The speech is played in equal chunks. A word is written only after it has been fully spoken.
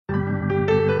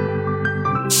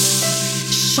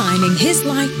shining his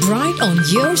light bright on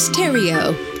your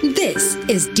stereo. This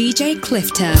is DJ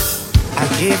Clifter. I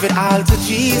give it all to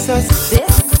Jesus.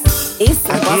 This is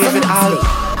I give it all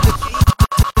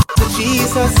to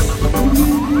Jesus.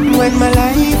 When my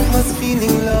life was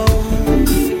feeling low,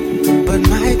 but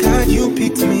my God, you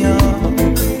picked me up,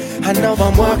 and now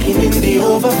I'm walking in the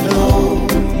overflow.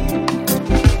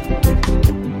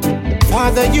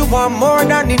 Father, you are more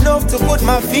than enough to put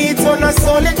my feet on a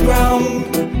solid ground.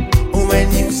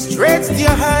 When you stretched your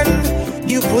hand,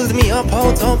 you pulled me up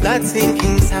out of that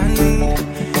sinking sand.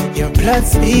 Your blood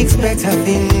speaks better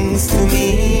things to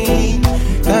me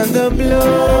than the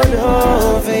blood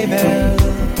of Abel.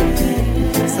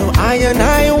 So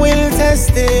I will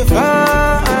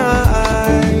testify.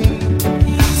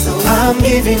 So I'm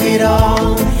giving it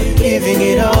all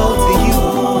to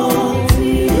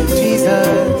you,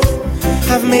 Jesus.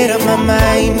 I've made up my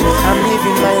mind, I'm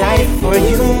living my life for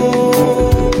you,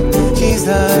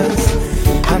 Jesus.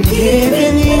 I'm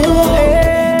giving you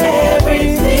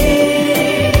everything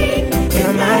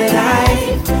in my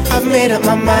life. I've made up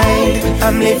my mind,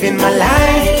 I'm living my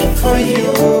life for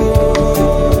you.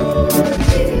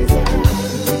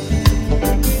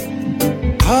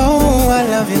 Oh, I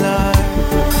love you, Lord,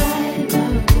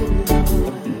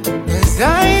 'cause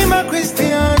I'm a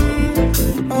Christian.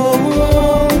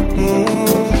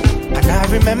 And I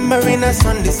remember in a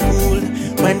Sunday school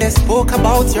when they spoke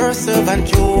about your servant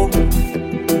Job.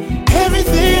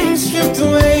 Everything stripped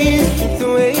away,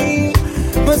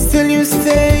 but still you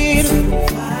stayed.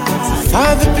 So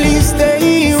Father, please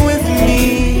stay with me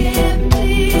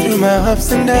through my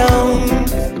ups and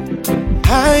downs.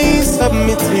 I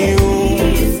submit to you,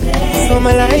 so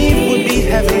my life would be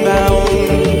heaven bound.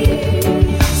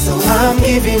 So I'm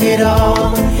giving it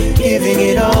all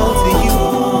to you,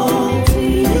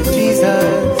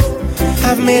 Jesus.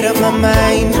 I've made up my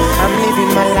mind, I'm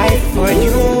living my life for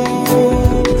you,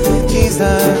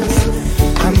 Jesus.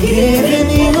 I'm giving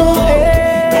you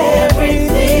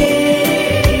everything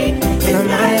in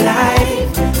my life.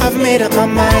 I've made up my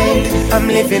mind, I'm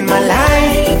living my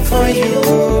life for you.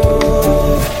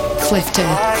 Clifton.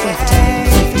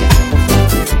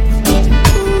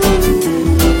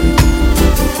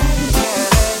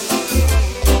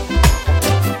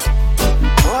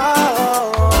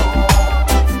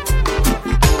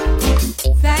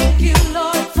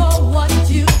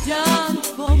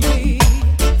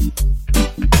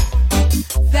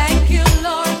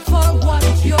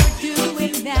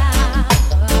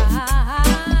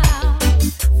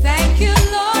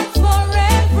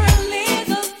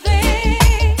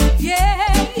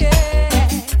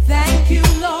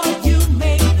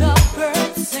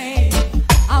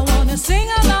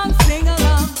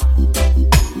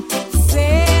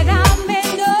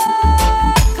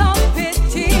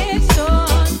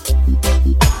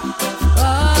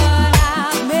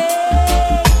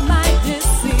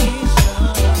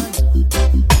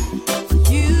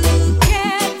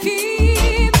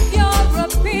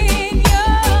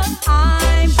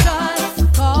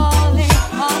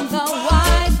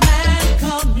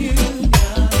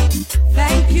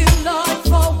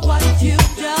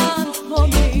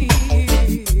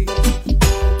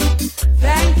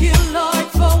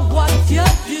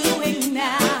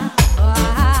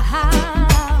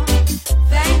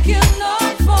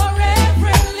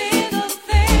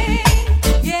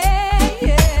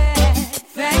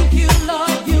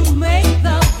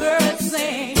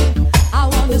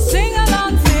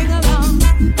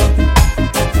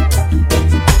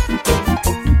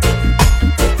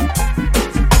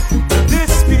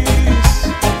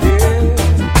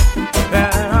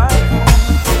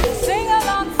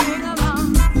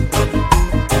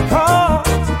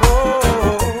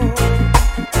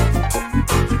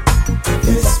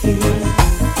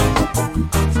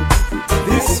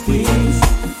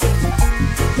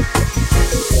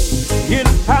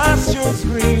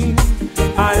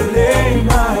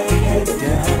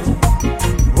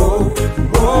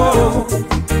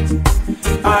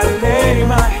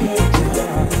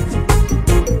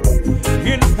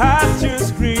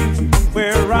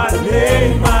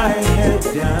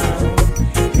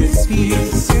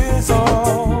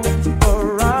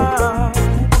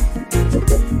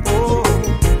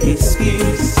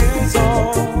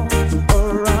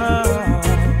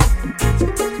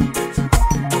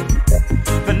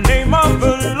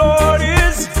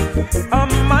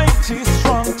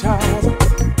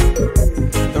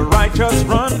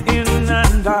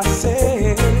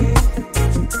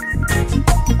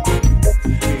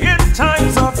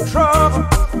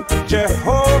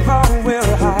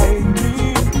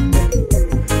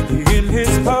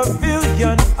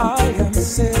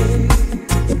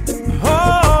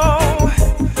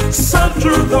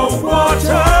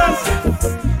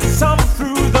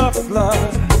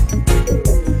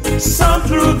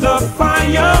 through the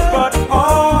fire, but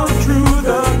all through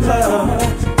the love.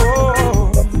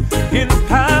 Oh, in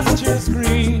pastures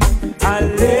green, I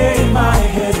lay my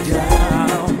head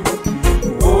down.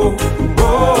 Oh,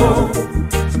 oh,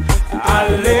 I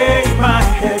lay my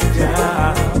head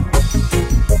down.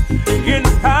 In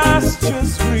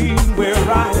pastures green, where I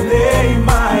lay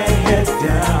my head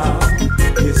down,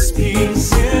 His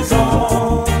peace is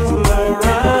all around.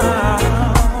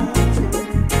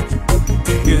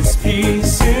 His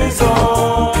peace is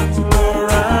all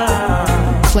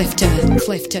around. Clifton,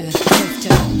 Clifton,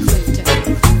 Clifton,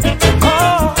 Clifton.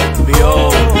 Oh,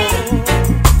 behold,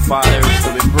 fathers to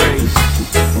embrace.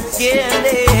 Yeah,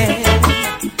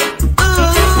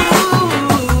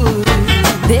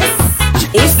 This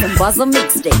is the Buzzer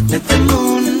Mixtape. let the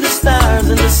moon and the stars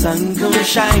and the sun come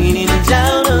shining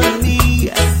down on me.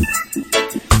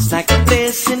 It's like a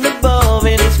blessing above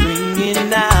and it's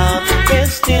bringing out the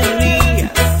best in me.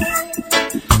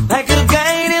 Like a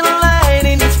guiding light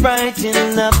and it's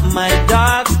brightening up my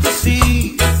darks to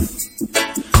see.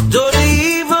 Though the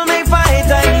evil may fight,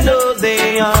 I know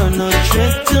they are no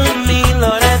threat to me.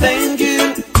 Lord, I thank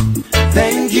you,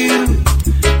 thank you.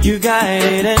 You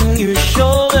guided and you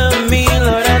shoulder me.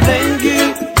 Lord, I thank you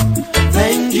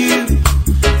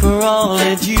for all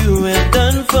that you have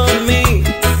done for me.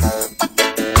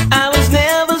 I was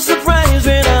never surprised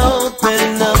when I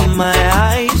opened up my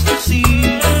eyes to see.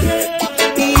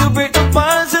 You break the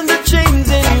bars and the chains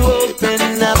and you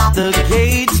open up the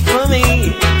gates for me.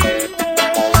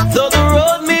 Though the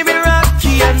road may be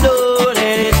rocky, I know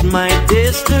that it's my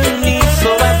destiny. So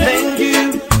I thank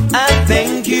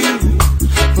you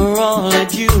for all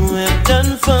that you have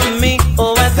done for me.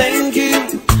 Oh, I thank you.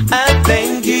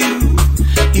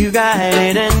 You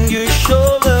guided and you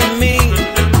shoulder me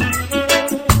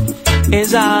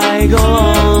as I go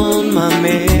on my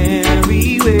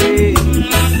merry way.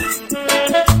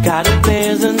 Got a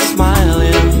pleasant smile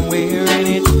and I'm wearing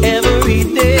it every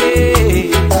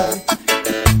day.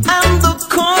 I'm the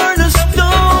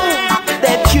cornerstone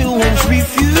that you won't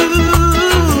refuse,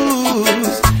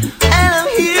 and I'm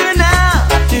here now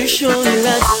to show you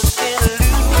that you can lose.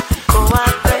 Oh, I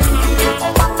thank you,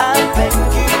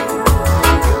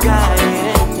 you guided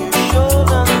and you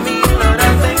shoulder me. Lord, I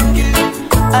thank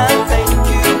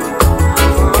you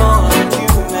for all that you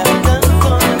have done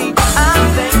for me. I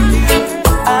thank you,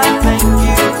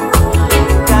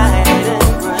 you guided and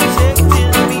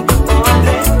protected me. Oh, I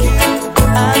thank you.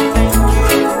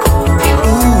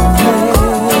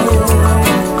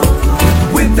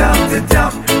 without a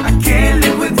doubt, I can't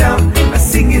live without. I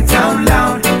sing it out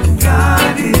loud.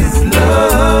 God is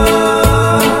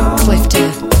love.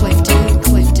 Clifton, Clifton,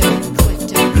 Clifton,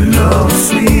 Clifton. Love,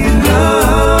 sweet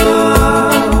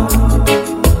love.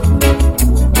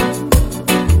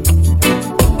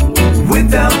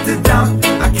 Without a doubt,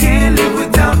 I can't live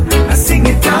without. I sing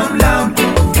it out loud.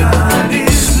 God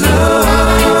is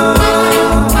love.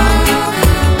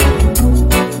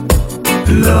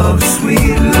 Love,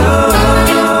 sweet love.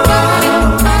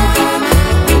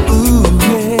 Ooh,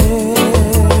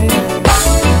 yeah.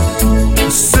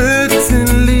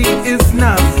 Certainly, if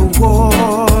not for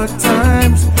war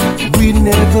times, we'd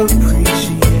never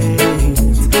appreciate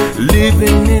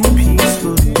living in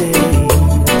peaceful days.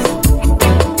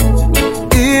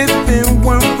 If it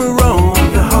weren't for all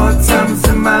the hard times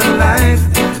in my life,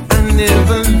 I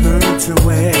never learned to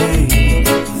wait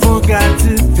for God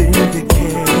to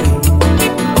vindicate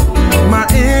my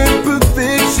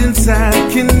imperfections. I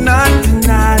cannot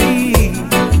deny.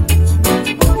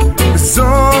 It's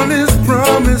on His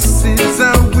promises I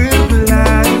will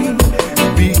rely,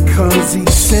 because He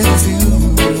said to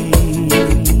me,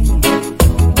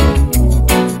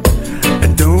 I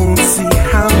don't see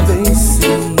how they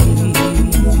see.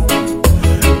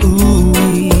 Ooh,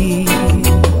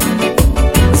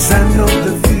 'cause I know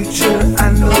the future, I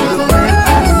know the plan,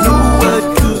 I know what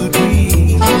could be.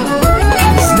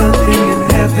 There's nothing in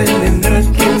heaven and earth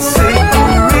can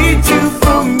separate you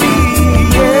from me.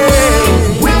 Yeah.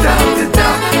 Without a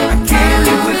doubt, I can't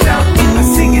live without. I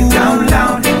sing it out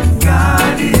loud.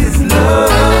 God is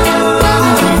love.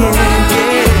 Yeah,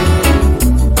 yeah.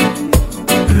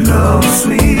 Love,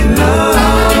 sweet love.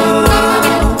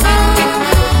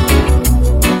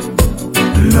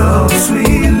 Love,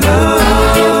 sweet love.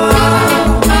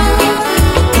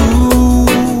 Ooh.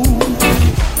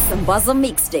 Some Buzzer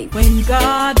Mixtape. When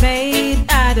God made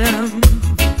Adam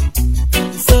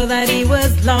so that he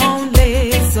was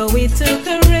lonely, so he took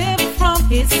a rib from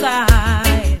his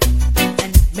side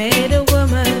and made a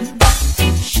woman.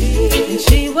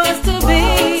 She was to be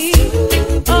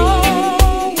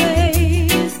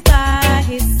always by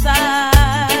his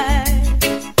side,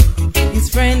 his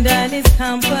friend and his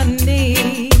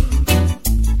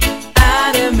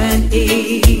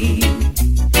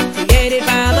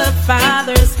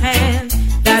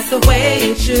the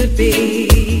way it should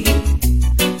be.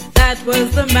 That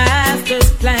was the master's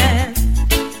plan.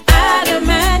 Adam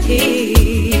and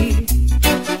Eve,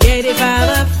 created by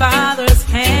the Father's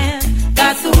hand.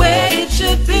 That's the way it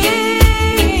should be.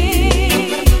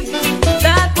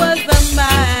 That was the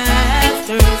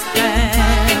master's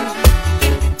plan.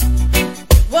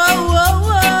 Whoa, whoa,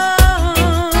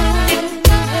 whoa,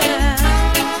 yeah.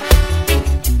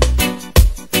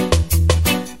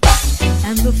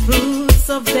 And the fruits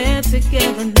of their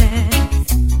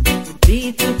togetherness would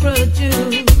be to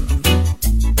produce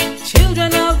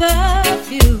children of the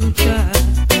future.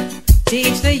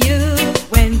 Teach the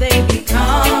youth when they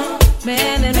become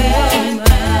men and women.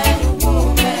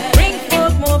 Bring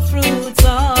forth more fruits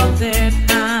of their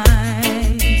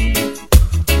kind.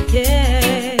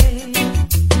 Yeah.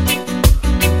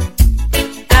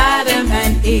 Adam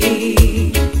and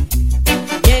Eve,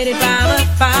 created by the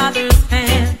Father's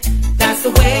hand. That's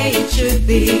the way it should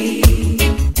be.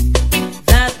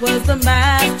 That was the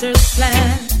master's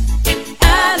plan.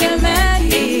 Adam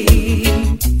and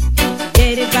Eve,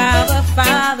 created by the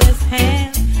Father's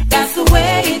hand. That's the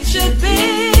way it should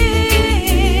be.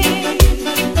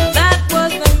 That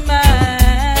was the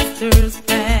master's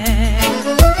plan.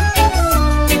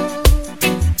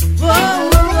 Whoa,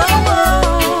 whoa,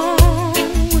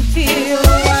 whoa, feel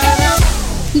right.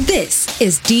 This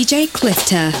is DJ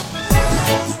Clifter.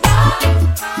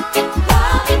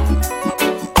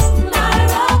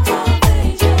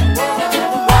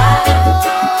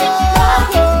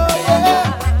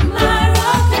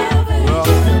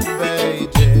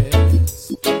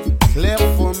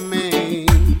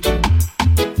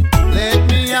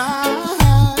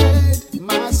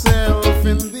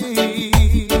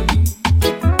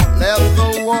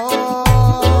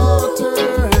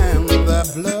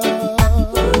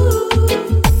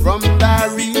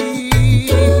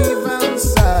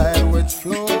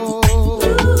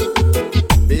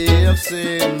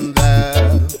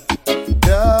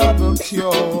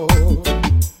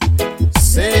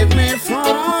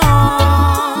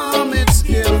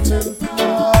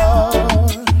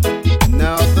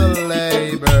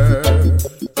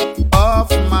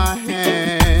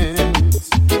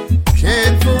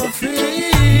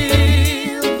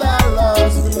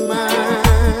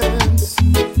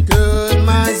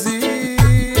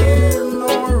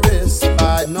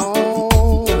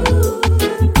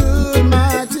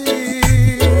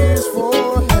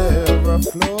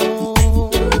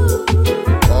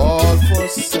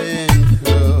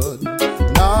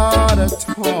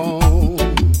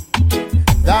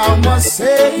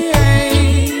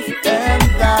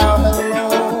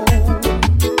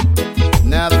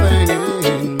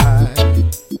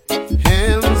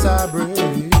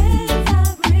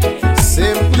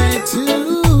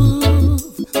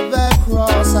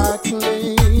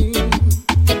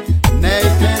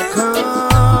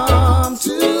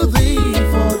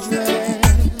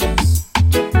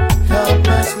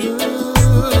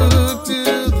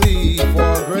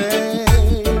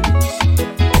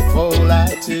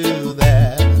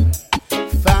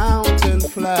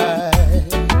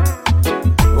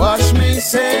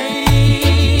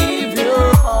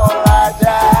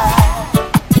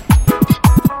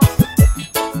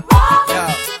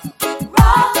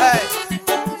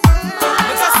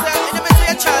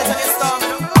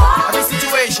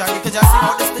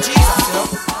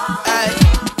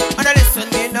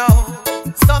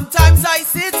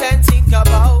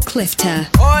 Clifter.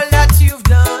 All that you've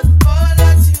done,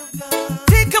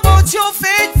 think about your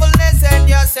faithfulness and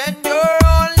your send your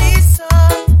only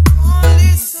son.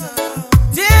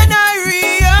 Then I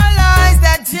realized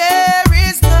that there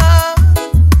is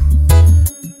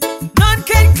none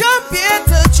can compare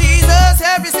to Jesus.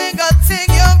 Every single thing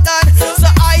you've done.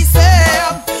 So I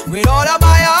say, with all of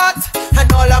my heart and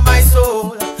all of my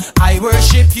soul, I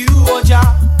worship you, oh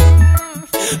Jah.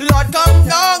 Lord, come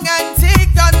down and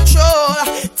take control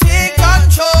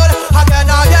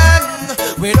again,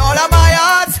 with all of my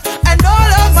heart and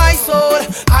all of my soul,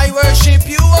 I worship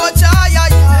you, oh Jah, yeah,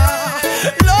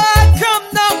 yeah. Lord, come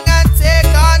down and take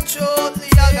control,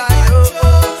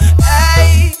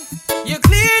 hey, you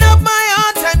clean up my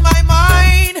heart and my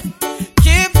mind,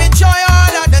 give me joy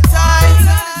all of the time,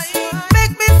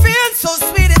 make me feel so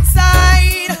sweet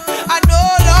inside. I know,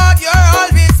 Lord, you're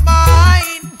always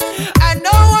mine, I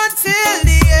know until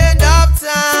the end of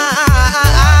time.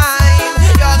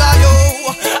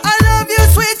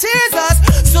 Jesus,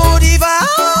 so divine,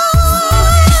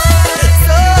 so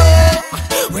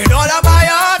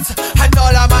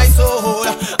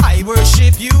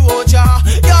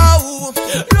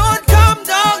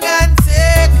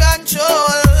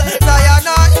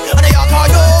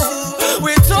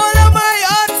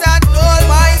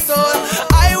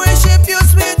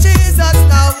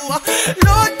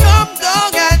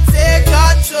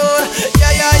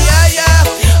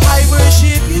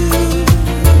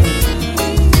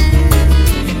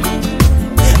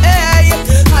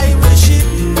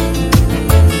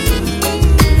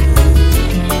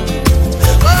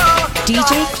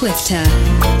Clifter.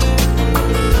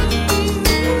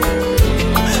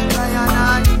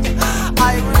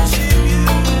 I worship you.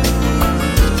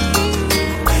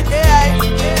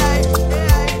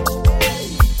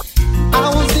 I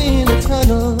was in a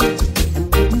tunnel and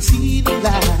couldn't see the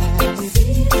light.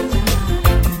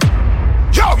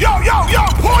 Yo,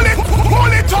 pull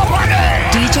it up on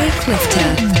it. DJ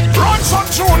Clifter. Run some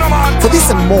tune, man. For this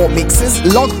and more mixes,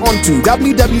 log on to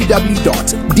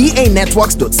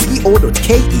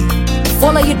www.danetworks.co.ke.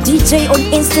 Follow your DJ on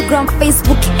Instagram,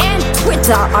 Facebook, and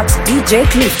Twitter at DJ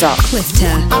Clifter.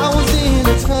 Clifter. I was in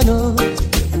a tunnel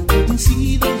and couldn't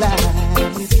see the light.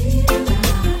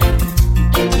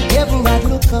 Whenever I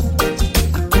look up,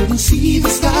 I couldn't see the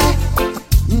sky.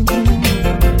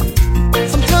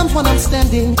 Sometimes when I'm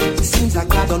standing, it seems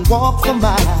like I don't walk for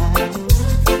miles.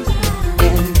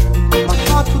 And my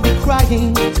heart could be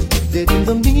crying, dead in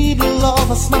the middle of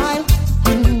a smile.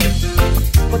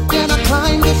 But then I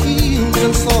climbed the hills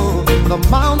and saw the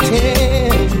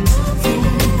mountains.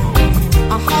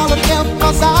 I hollered help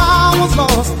cause I was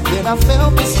lost. Then I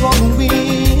felt the strong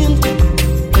wind.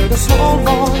 Heard a small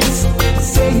voice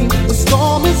saying the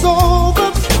storm is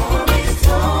over.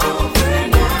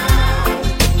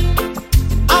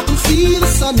 I can see the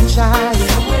sunshine.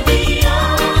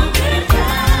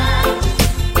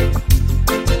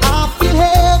 I feel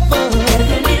heaven.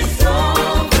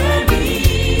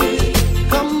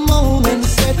 Come on and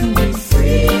set me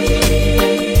free.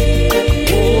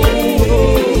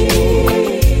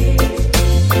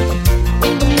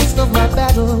 In the midst of my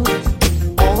battle,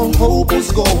 all hope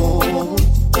was gone.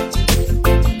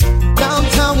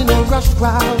 Downtown in a rush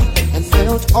crowd and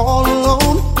felt all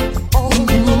alone.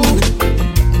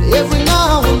 Every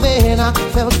now and then I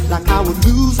felt like I would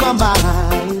lose my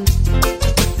mind.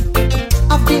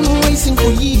 I've been racing for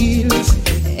years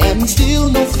and still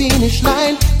no finish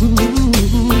line.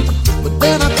 But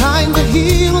then I climbed the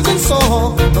hills and saw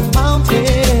the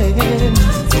mountains.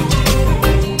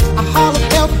 I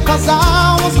hollered help cause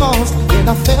I was lost. And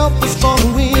I felt the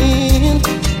strong wind.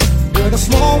 Heard a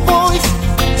small voice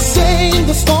saying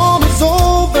the storm is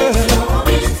over.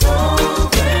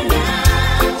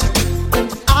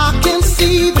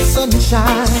 See the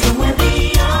sunshine. Somewhere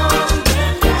beyond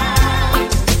the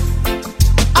clouds.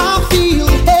 I feel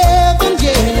heaven,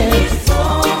 yeah. It's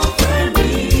over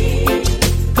me.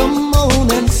 Come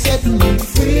on and set me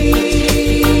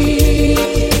free.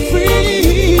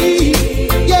 Free,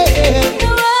 yeah.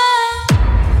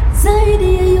 Zaidi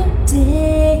ya yote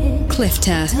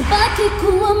Clifter. tabaki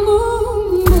kuwa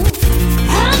Mungu.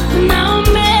 Hakuna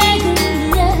omega,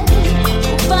 yeah.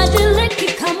 Ubadiliki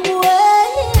kamwe.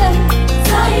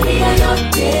 Zaidi ya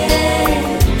yote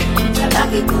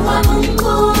tabaki kuwa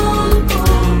Mungu.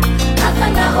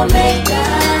 Hakuna omega,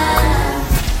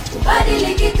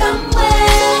 ubadiliki kamwe.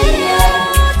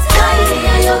 Zaidi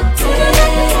ya yote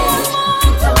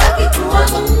tabaki kuwa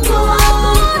Mungu.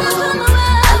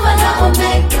 Hakuna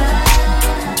omega.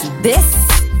 This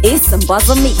is some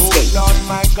Buzzer Mixtape. Oh Lord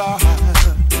my God,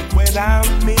 when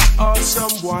I'm in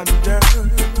awesome wonder,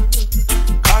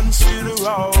 consider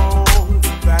all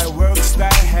thy works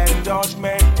thy hand doth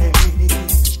make.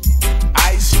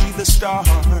 I see the stars,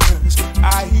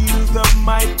 I hear the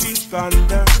mighty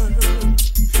thunder,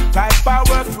 thy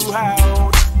power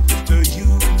throughout the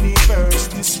universe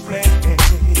display.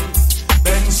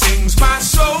 Then sings my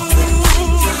soul,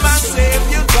 my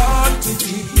Savior God to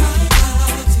thee.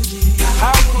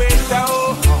 How great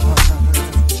thou art,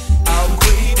 how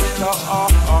great thou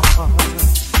art.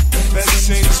 Then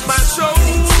sings my soul,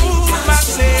 my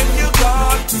Savior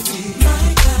God to thee.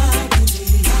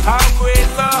 How great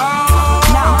thou art.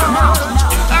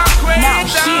 How great now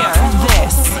thou hear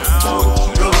this. Now hear this.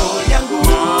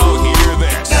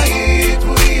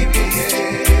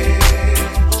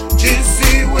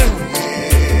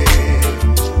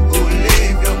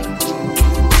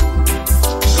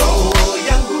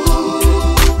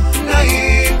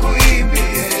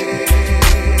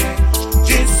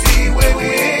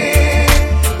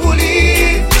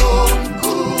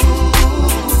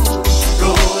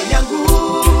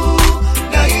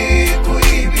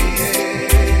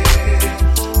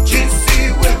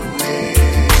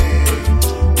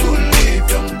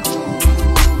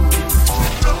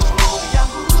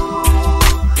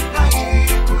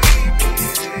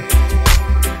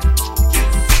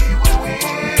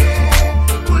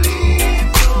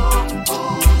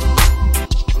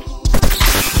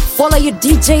 Follow your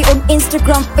DJ on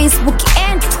Instagram, Facebook,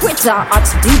 and Twitter at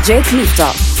DJ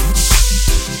Clifter.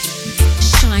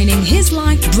 Shining his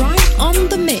light bright on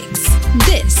the mix.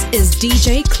 This is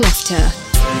DJ Clifter.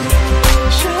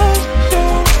 Shine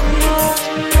on me,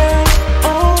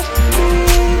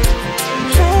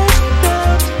 shine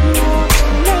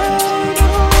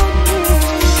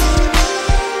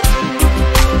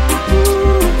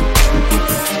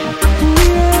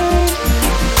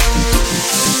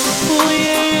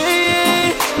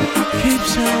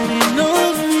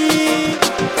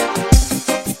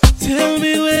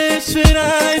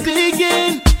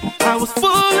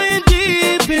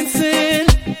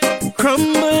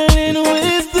crumbling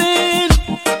within.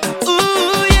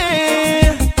 Ooh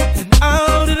yeah, and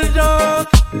out of the dark,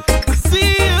 I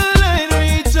see a light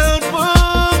reach out for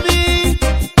me.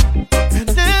 And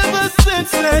ever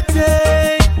since that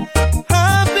day,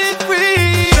 I've been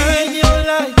free. Shine your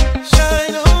light,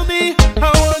 shine on me. I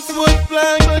once was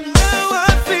blind, but now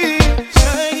I see.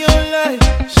 Shine your light,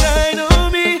 shine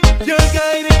on me. Your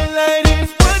guiding light is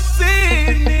what's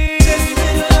in me.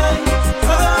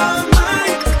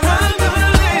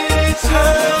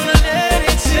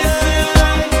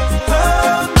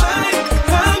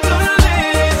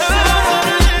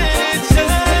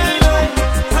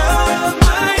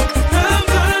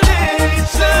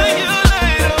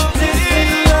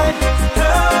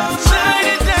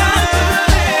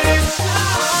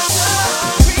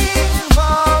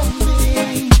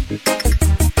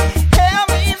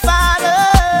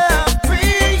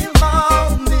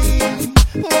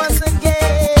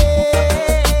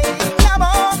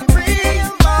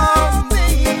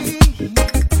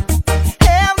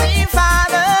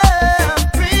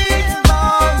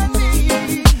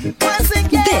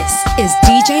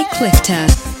 Clifton.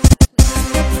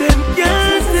 Them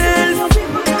can't tell,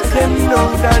 them know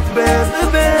that we're the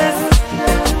best.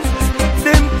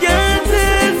 Them can't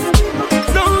tell,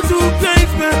 those who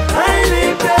place me highly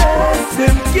blessed.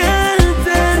 Them can't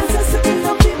tell,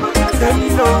 them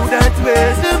know that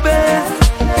we're the best.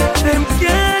 Them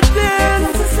can't tell.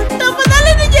 Them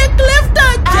finally DJ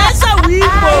Clifton, just a wee boy.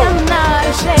 I am not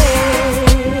ashamed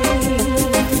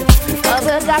of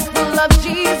the gospel of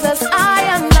Jesus. I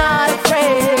am not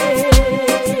afraid.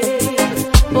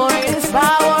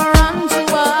 Power unto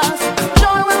us,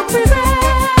 joy will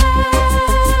prevail.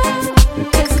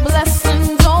 His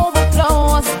blessings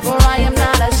overflow us, for I am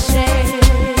not ashamed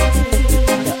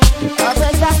of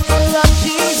the gospel of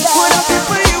Jesus. What I feel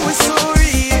for you is so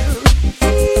real.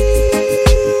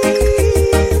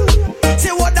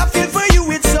 Say what I feel for you,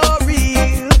 it's so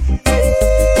real.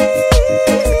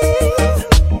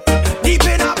 Deep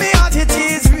in my heart, it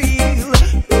is real.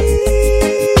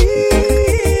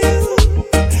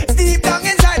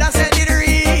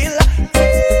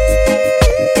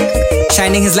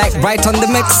 Shining his light right on the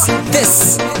mix.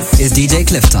 This is DJ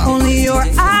Clifton. Only your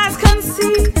eyes can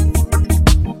see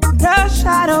the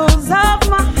shadows of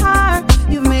my heart.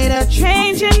 You've made a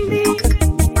change in me.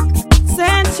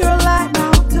 Sent your light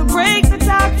now to break the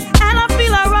dark, and I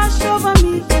feel a rush over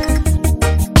me.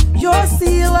 Your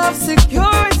seal of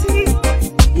security,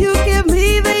 you give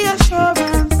me the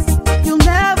assurance you'll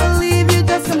never leave. You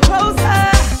just come closer.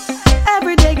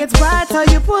 Every day gets brighter.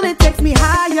 You pull it, takes me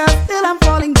higher. Still I'm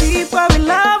falling deeper in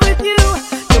love with you.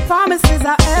 Your promises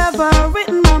are ever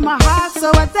written on my heart,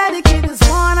 so I dedicate this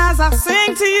one as I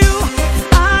sing to you.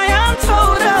 I am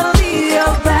totally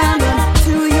abandoned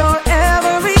to your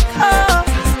every call.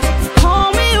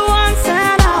 Call me once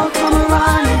and I'll come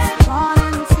running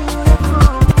to your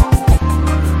throne.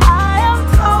 I am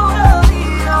totally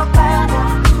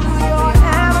abandoned to your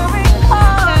every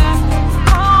call.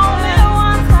 Call me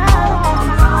once and I'll come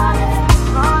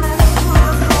running to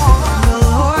your throne. The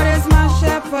Lord is my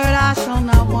shepherd, I shall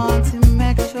not want to.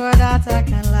 Make sure that I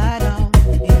can lie down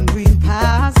in green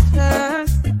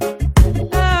pastures.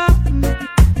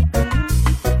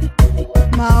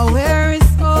 My weary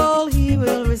soul he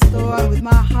will restore. With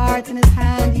my heart in his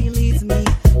hand he leads me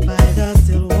by the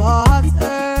still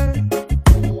water.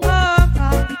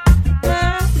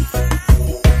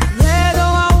 Yeah,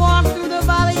 though I walk through the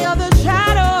valley of the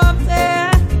shadow of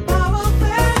death, I will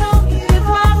fear no evil. If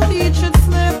my feet should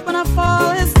slip when I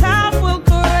fall, his staff will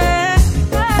correct.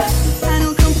 And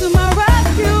he'll come to my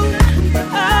rescue.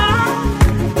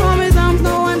 From his arms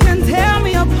no one can tear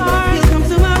me apart. He'll come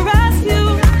to my rescue.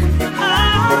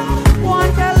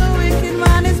 One tell the wicked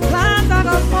man his plans are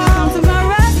gonna fall. He'll come to my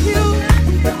rescue.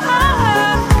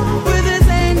 With his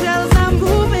angels I'm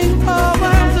moving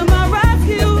forward. Come to my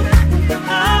rescue.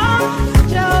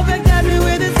 Jehovah guide me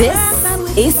with his This hands and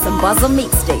with is the Buzzer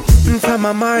Mixtape. From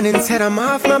my morning till I'm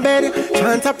off my bed,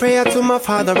 chant a prayer to my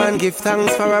Father and give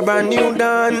thanks for a brand new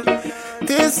dawn.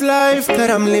 This life that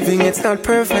I'm living, it's not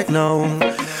perfect, no,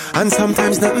 and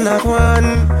sometimes not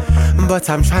one, but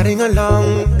I'm trotting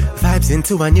along, vibes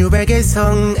into a new reggae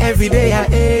song every day I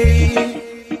aim.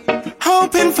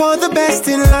 Hoping for the best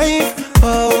in life,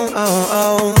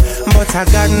 oh, but I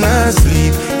got no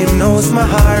sleep. He knows my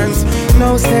heart,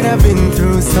 knows that I've been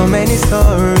through so many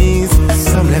stories,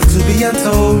 some left to be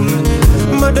untold,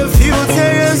 but the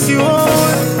future is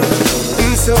yours.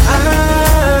 And so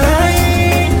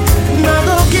I not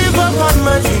gonna give up on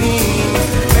my dream.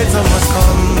 Better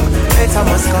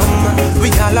must come. We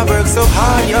all have worked so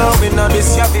hard, yo, we know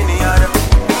this your opinion.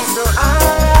 So I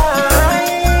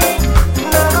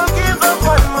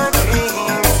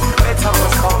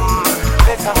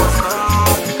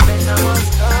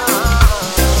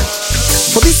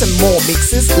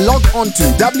on to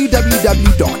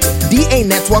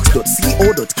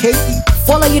www.danetworks.co.ke.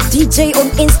 Follow your DJ on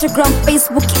Instagram,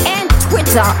 Facebook, and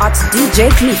Twitter at DJ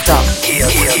Clifton. Hear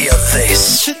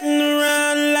this. Sitting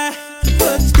around like,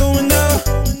 what's going on?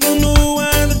 Don't know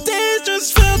why the days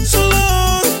just felt so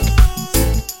long.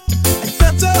 I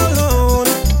felt alone,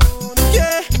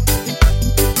 yeah.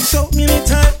 So many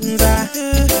times I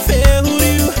failed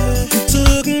you. You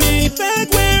took me back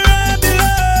where I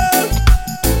belong.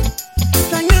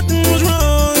 Like nothing was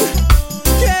wrong,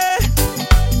 yeah.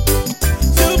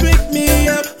 You picked me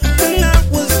up when I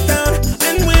was down,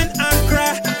 and when I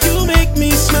cry, you make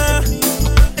me smile.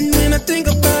 And when I think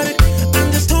about it,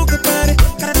 I'm just talk about it.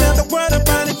 Gotta tell the world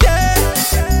about it, yeah.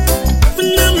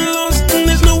 When I'm lost and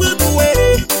there's no other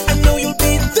way, I know you'll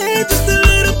be there just a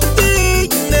little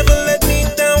bit. You never let me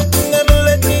down, you never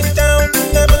let me down, you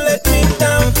never let me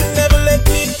down, you never let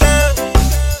me down.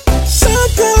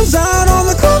 Sometimes out on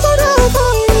the corner of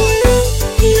my way,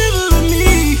 you never let me,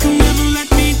 you never let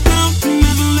me down, you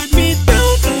never let me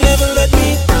down, you never let me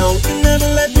down, you never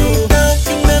let me down,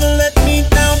 you never let me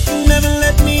down, you never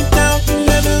let me down, you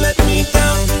never let me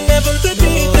down, you never let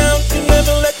me down, you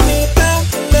never let me down, you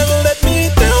never let me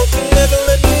down, you never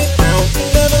let me down, you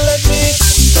never let me.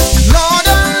 Lord, I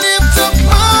lift up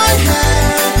my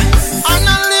hands and I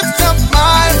lift up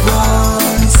my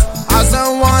voice as I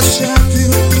worship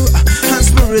you, and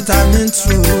spirit and in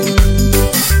truth.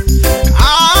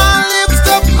 I lift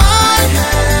up my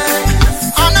hands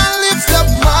and I lift up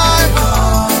my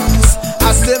voice. I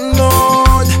say,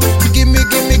 Lord, give me,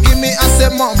 I say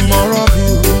more of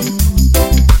you.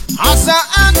 As I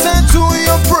enter to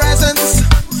your presence,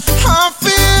 I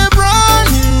feel brand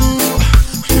new.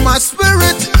 My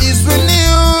spirit is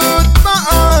renewed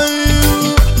by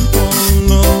you, oh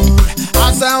Lord.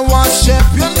 As I worship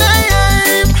your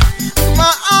name,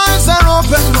 my eyes are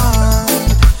open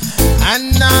wide,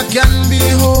 and I can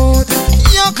behold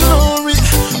your glory,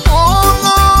 oh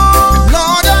Lord.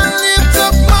 Lord, I lift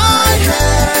up my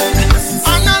hands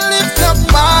and I lift up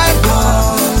my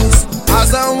voice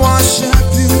as I worship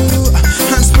you,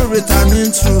 and spirit and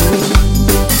in truth.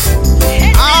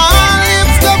 I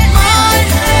lift up my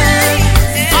hands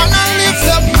and I lift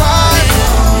up my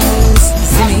voice.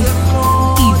 Zimmy,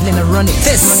 Evelyn are running.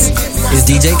 This is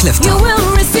DJ Clifton. You will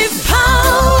receive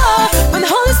power when the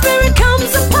Holy Spirit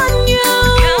comes upon you.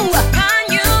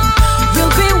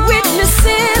 You'll be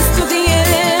witnesses to the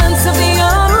ends of the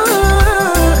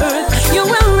earth. You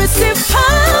will receive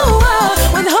power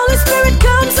when the Holy Spirit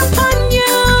comes upon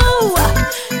you.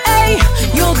 Hey,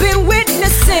 you'll be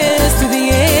witnesses to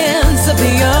the ends of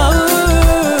the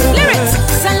earth. Lyrics,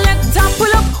 selector,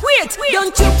 pull up. Wait,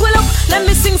 don't you pull up. Let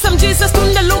me sing some Jesus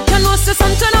tune. The look and what's the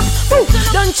sun turn up. Woo.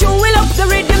 Don't you will up. The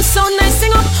rhythm sound nice,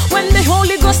 sing up. When the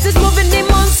Holy Ghost is moving,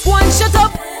 demons go and shut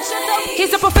up.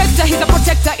 He's a perfecter, he's a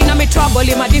protector. In my trouble,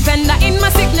 he's my defender. In my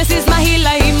sickness, he's my healer.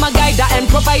 He's my guider and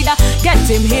provider. Get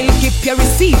him, he'll keep you.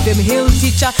 Receive him, he'll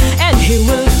teach you. And he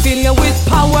will fill you with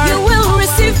power. You will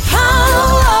receive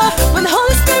power when the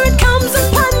Holy Spirit comes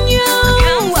upon you.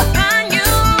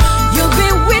 You'll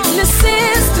be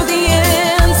witnesses to the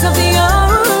ends of the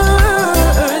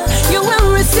earth. You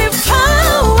will receive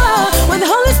power when the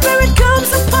Holy Spirit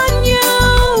comes upon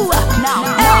you.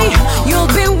 Hey, you'll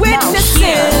be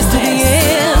witnesses to the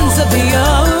ends of the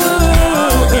earth.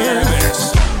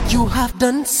 You have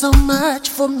done so much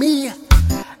for me,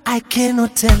 I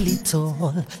cannot tell it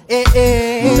all. Eh,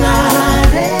 eh.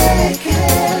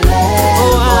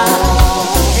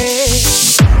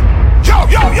 Yo,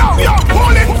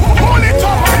 pull it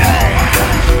over there.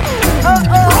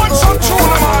 Run some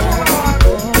tune, man.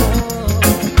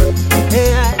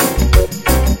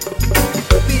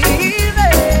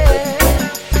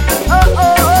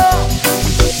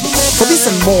 For this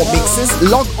and more mixes,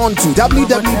 log on to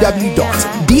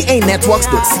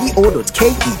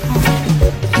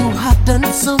www.danetworks.co.ke. You have done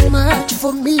so much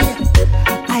for me,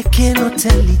 I cannot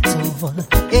tell it all.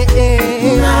 Eh,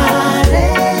 eh.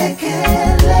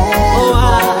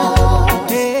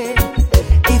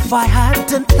 If I had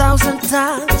 10,000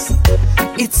 times,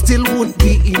 it still wouldn't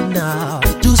be enough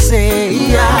to say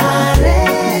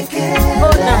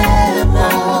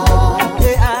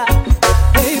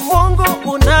Hey Mungu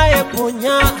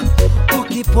unayeponya,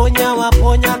 ukiponya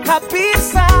waponya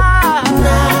kabisa.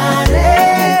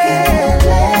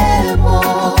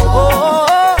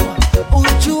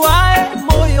 Ujuae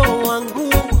moyo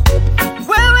wangu,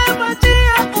 wewe maji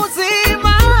ya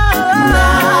uzima.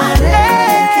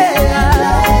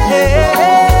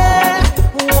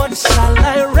 What shall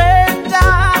I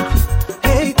render,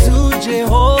 hey, to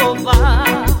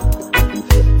Jehovah?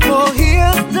 For he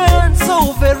has done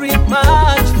so very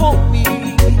much for me.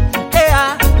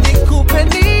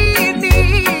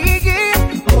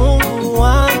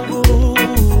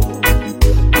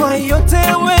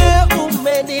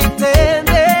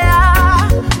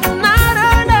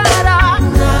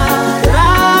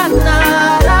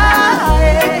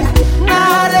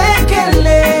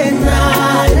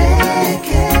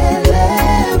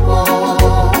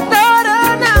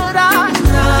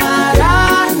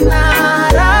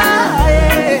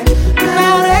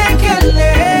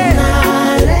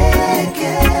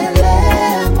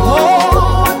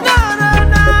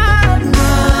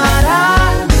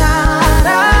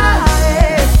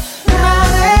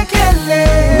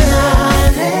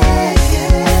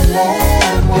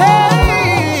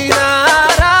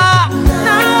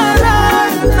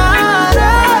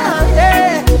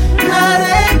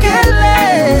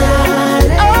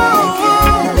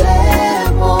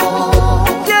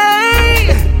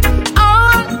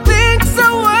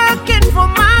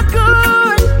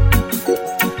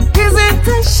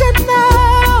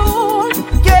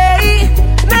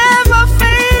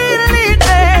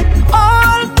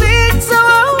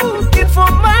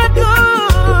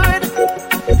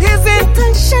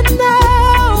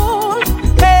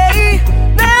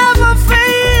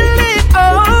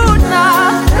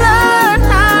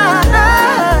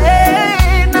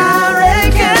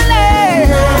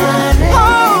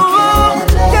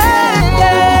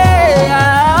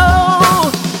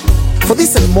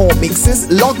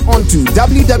 to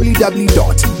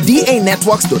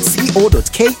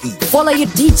www.danetworks.co.ke. Follow your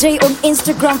DJ on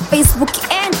Instagram, Facebook,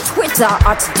 and Twitter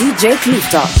at DJ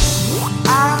Clifton.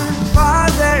 Our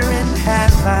Father in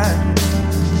heaven,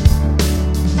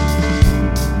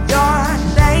 your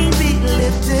name be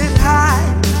lifted high.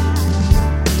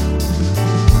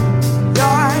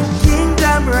 Your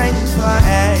kingdom reigns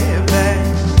forever.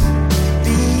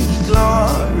 Be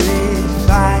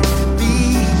glorified,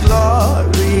 be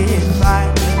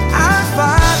glorified. Our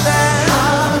Father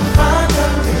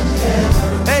in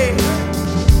heaven, hey,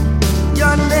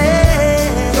 your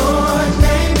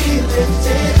name be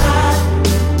lifted high,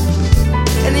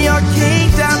 and your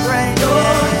kingdom reigns.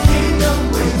 Your kingdom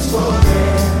reigns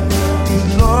forever. Be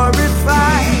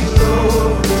glorified,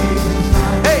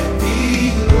 hey,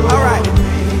 all right.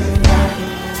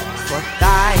 For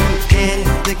thine is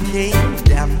the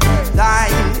kingdom,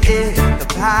 thine is the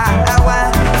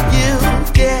power. You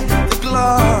get the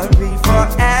glory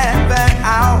forever,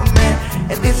 amen.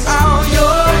 And it's all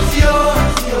yours,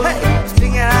 yours, yours. Hey,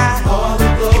 sing it out. All the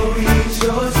glory is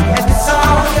yours, and it's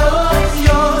all yours,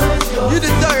 yours, yours. You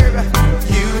deserve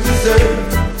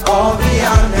all the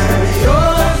honor.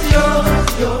 Yours,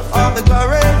 yours, yours. All the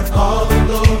glory, all the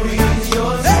glory is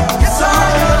yours. Hey, it's all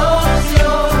yours,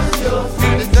 yours, yours.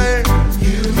 You deserve.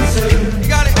 You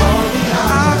got it. All the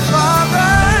honor. Our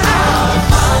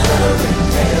Father in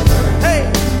heaven. Hey,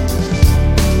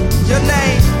 your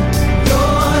name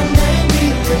be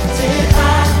lifted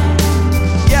high.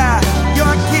 Yeah,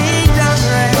 your kingdom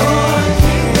reigns. Your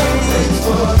kingdom reigns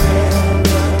forever.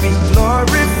 Be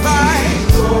glorified.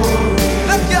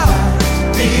 Let's go.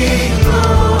 Be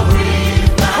glorified.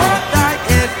 For thine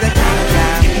is the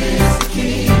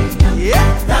kingdom. Yeah.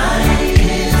 Thine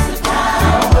is the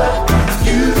power.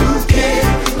 You get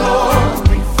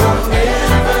glory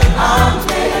forever.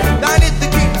 Amen. Thine is the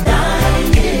kingdom.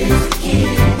 Thine is the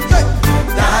kingdom.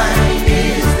 Thine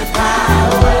is the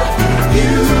power.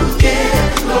 You get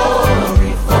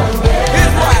glory forever.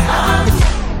 Here's why.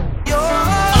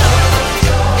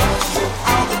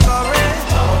 All the glory.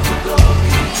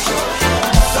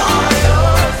 It's all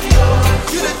yours,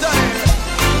 yours. You deserve.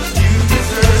 You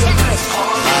deserve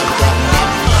all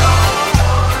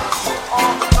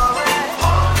the glory.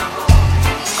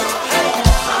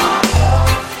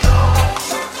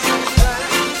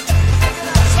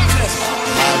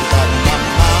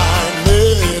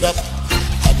 Made up,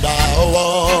 and I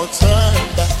won't turn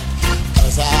back,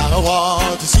 'cause I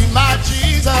want to see my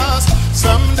Jesus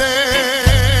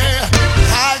someday.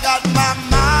 I got my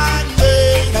mind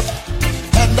made up,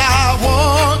 and I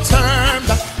won't turn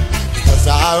back, 'cause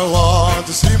I want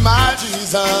to see my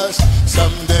Jesus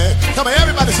someday. Come on,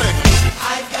 everybody sing.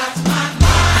 I got my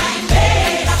mind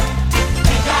made up,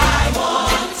 and I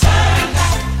won't turn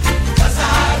back, 'cause I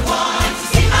want to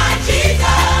see my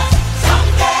Jesus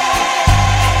someday.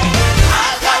 I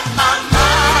got my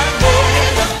mind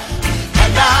made up,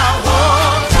 and I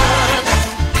won't turn back,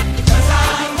 'cause I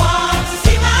want to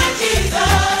see my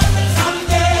Jesus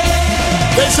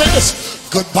someday. They say this,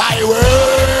 goodbye world,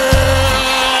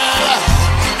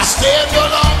 I stand no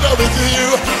longer with you.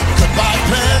 Goodbye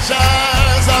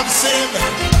pleasures of sin,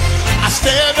 I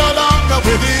stand no longer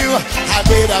with you. I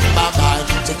made up my mind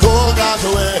to go God's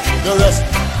way, the rest.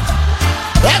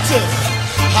 That's it.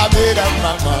 I made up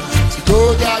my mind to go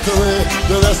God's way,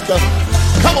 the rest of.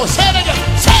 Come on, say it again.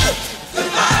 Say it.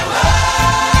 Goodbye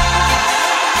world,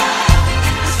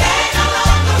 I stand no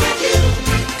longer with you.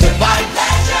 Goodbye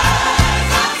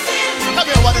pleasures of sin. Come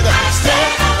here, one of them. I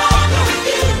stand no longer with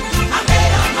you. I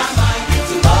made up my mind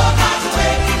to go God's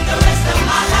way the rest of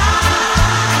my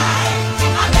life.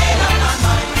 I made up my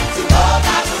mind to go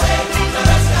God's way the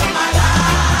rest of my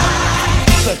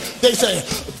life. They say,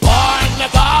 born,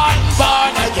 born,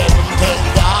 born again. Thank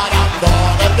God I'm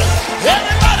born again.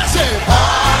 Everybody say,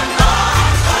 born,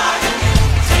 born, born again.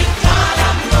 Thank God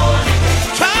I'm born again.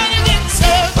 Try it again,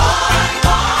 say, born,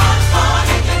 born, born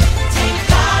again. Thank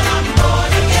God I'm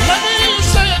born again. Let me hear you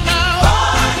say it now.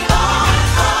 Born, born,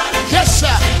 born again. Yes,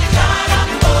 sir. Thank God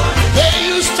I'm born again. They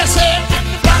used to say,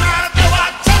 born out of the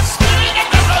water, spirit of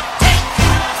the road, take.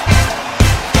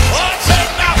 Oh, say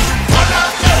it now. Born out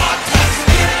of the water,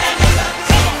 spirit of the road,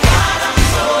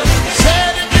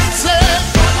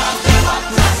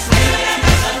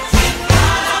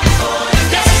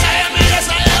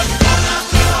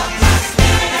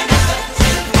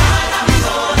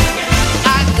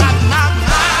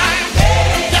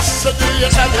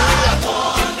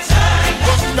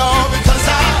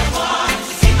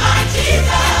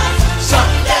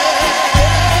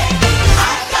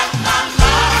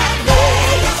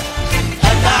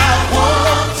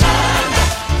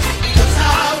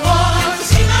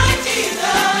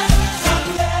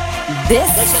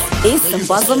 is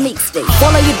Sambaza Mixtape.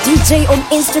 Follow your DJ on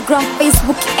Instagram,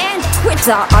 Facebook, and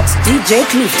Twitter at DJ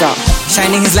Clifton.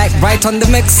 Shining his light bright on the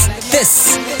mix.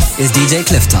 This is DJ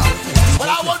Clifton. But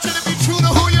I want you to be true to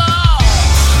who you are.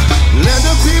 Let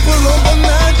the people open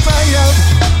that fire,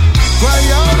 cry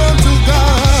out unto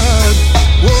God.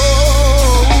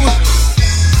 Whoa,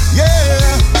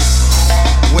 yeah.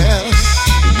 Well,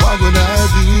 what would I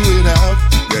do without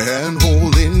your hand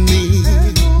holding me?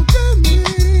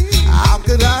 How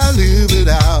could I live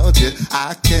without you?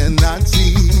 I cannot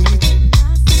see.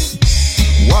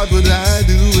 What would I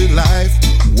do with life?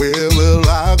 Where will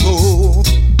I go?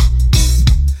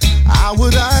 How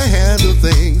would I handle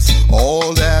things?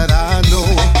 All that I know,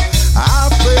 I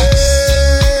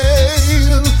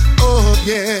fail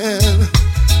again,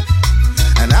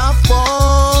 and I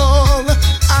fall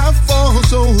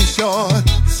so short,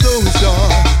 so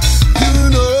short.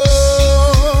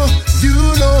 You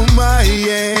know my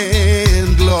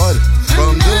end, Lord,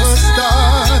 from the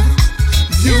start.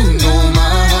 You know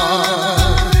my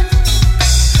heart.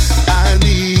 I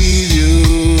need you.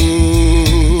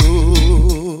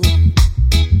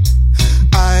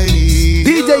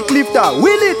 DJ Clifton,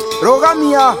 will it?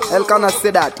 Rogamia, Elkanah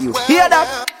said that. You hear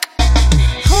that?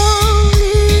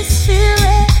 Holy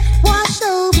Spirit, wash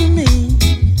over me.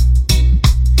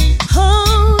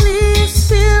 Holy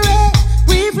Spirit,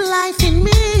 breathe life in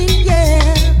me,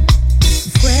 yeah.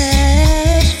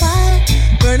 Fresh fire,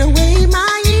 burn away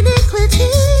my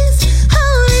iniquities.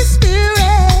 Holy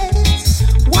Spirit,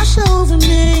 wash over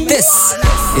me. This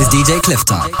is DJ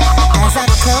Clifton. As I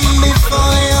come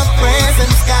before your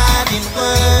presence, God, in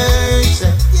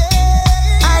worship,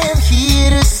 I am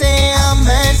here to say how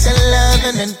much I love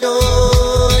and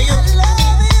adore you.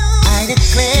 I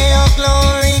declare your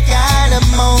glory, God,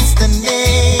 amongst the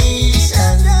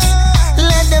nations.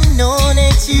 Let them know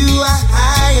that you are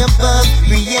high above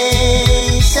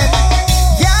creation.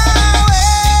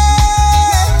 Yahweh,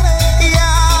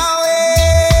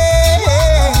 Yahweh,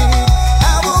 I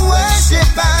will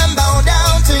worship and bow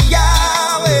down to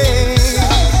Yahweh.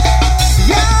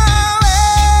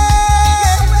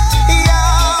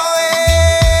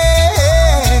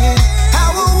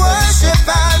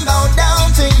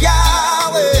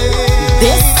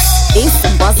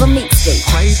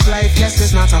 Christ life, yes,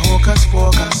 is not a hocus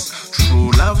pocus. True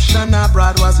love shone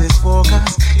abroad was his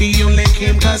focus. He only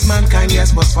came cause mankind,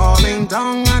 yes, was falling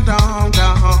down, down,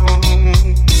 down.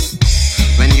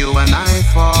 When you and I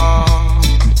fall,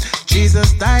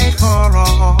 Jesus died for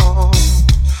all.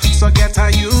 So get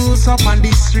a youth up on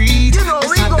the street. It's not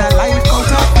the life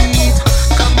counterfeit.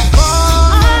 Come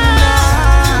on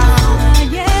now,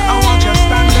 I want you to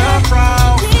stand up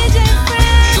proud.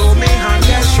 Show me hand,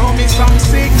 yes, show me some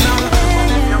signal. When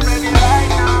you're ready right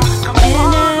now, come on.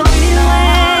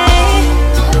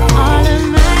 All of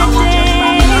my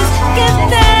days, give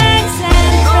thanks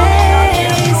and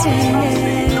praise.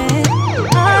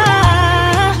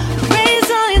 Raise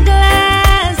all your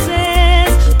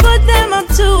glasses, put them up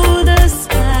to the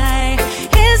sky.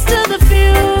 Here's to the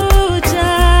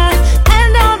future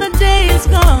and all the days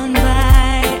gone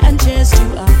by. And cheers to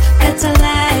a better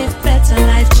life,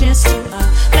 cheers to a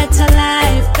better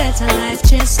life,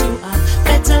 cheers to a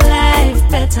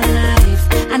better life,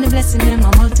 and the blessing them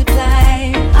will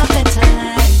multiply. A better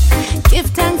life. Give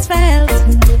thanks for health,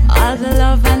 all the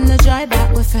love and the joy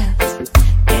that we felt.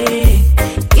 Hey,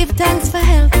 give thanks for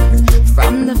help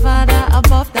from the Father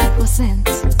above that was sent.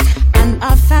 And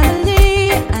our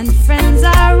family and friends,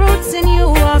 our roots in you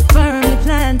are firmly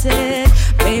planted.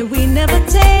 May we never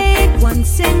take one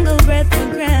single breath for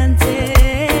granted.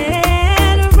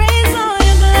 Raise all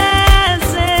your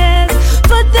glasses,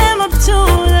 put them up to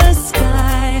the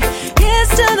sky. Here's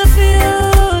to the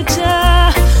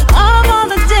future of all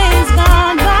the days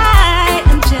gone by.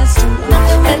 And just to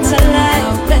better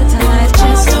life,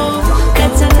 just to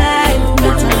better life, just to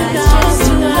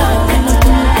better life.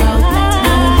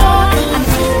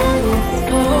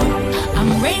 I'm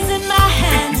raising my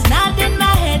hands, nodding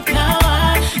my head now.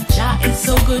 Jah is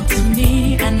so good to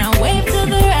me, and I wave to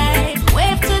the right,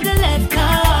 wave to the left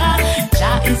now.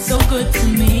 Jah is so good to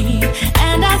me,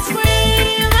 and I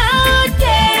scream out,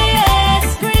 yeah,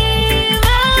 scream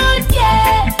out,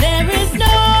 yeah. There is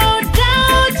no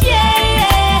doubt,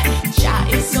 yeah. Jah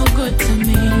is so good to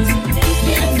me.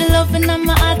 The love in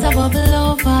my heart, I bubble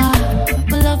over.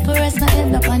 My love for rest, I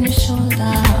end up on your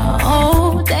shoulder.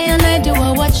 Oh, day and night you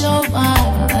will watch over,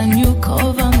 and you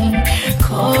cover me,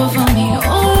 cover me.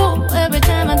 Oh, every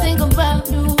time I think about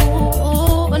you,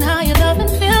 oh, and how your loving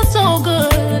feels so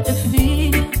good. It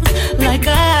feels like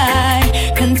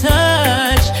I can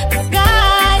touch the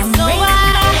sky. So I,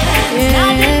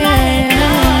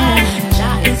 yeah.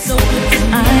 Jah is so good to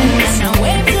me.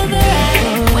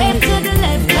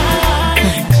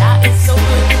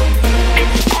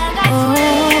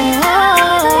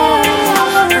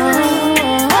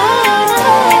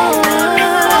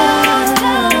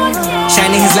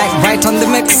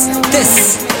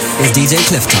 is DJ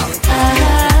Clifton.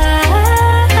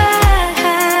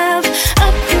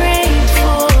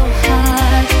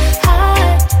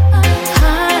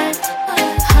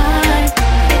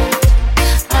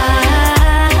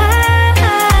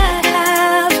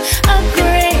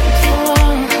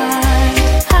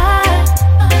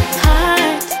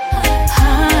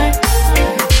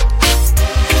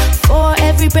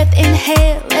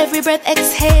 Breath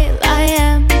exhale, I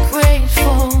am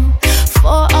grateful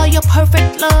for all your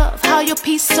perfect love, how your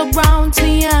peace surrounds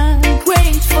me. I'm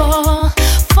grateful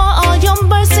for all your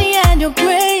mercy and your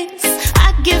grace.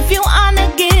 I give you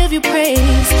honor, give you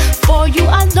praise. For you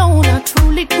alone are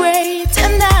truly great,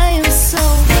 and I am so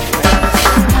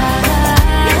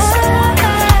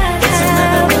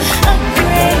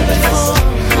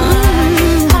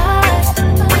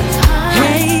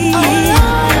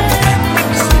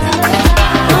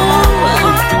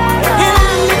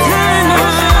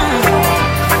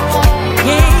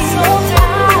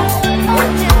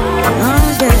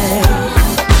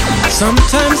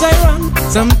Sometimes I run,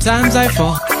 sometimes I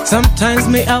fall, sometimes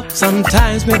me up,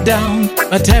 sometimes me down.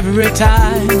 But every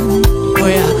time, oh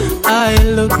yeah, I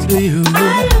look to you.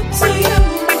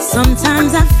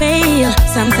 Sometimes I fail,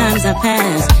 sometimes I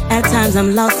pass. At times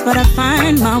I'm lost, but I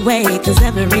find my way. Cause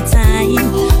every time,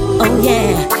 oh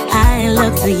yeah, I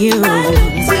look to you.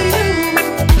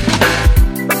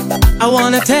 I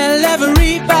wanna tell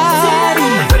everybody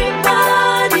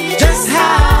just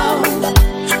how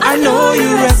I know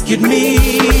you rescued me.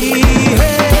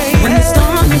 Hey, when the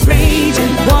storm is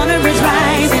raging, water is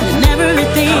rising, and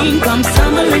everything comes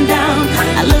tumbling down,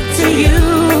 I look to you,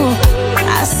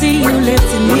 I see you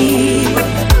lifting me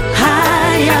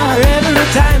higher. Every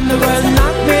time the world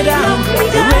knocked me down,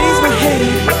 I raise my head,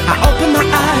 I open my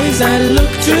eyes, I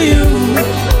look to you,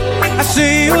 I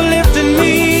see you lifting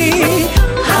me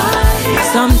higher.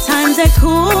 Sometimes they're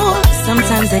cool,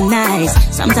 sometimes they're nice,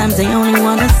 sometimes they only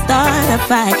wanna start a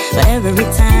fight. But every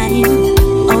time,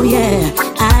 oh yeah,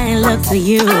 I look to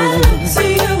you.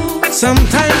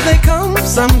 Sometimes they come,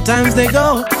 sometimes they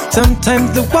go,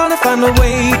 sometimes they wanna find a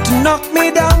way to knock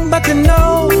me down. But you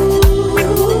know,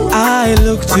 I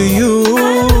look to you.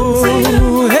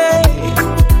 Hey,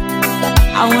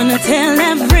 I wanna tell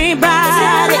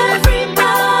everybody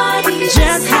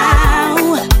just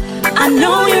how I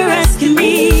know you rescue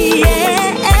me. Yeah.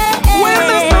 When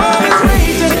the storm is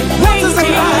raging, waters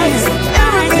arise,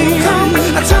 everything comes,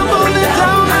 I tumble it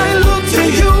down, I look to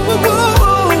you.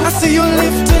 I see you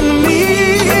lifting me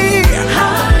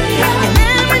higher. And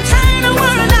every time the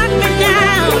world knock me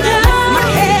down, I lift my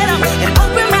head up and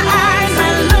open my eyes, I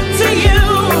look to you.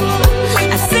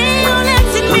 I see you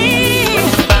lifting me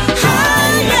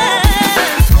higher.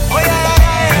 Oh yeah,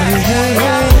 hey,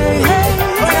 hey, hey,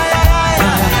 hey.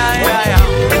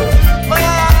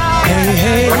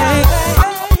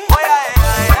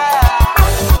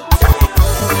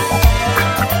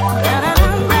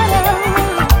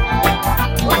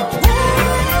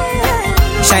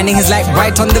 Shining his light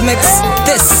bright on the mix.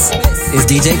 This is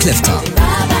DJ Clifton.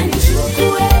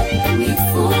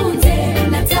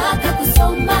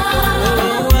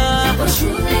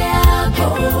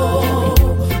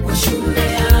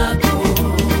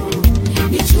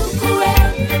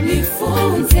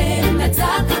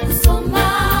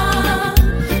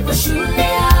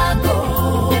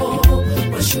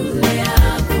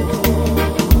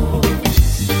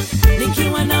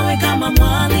 Nikiwa nawe kama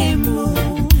mwalimu,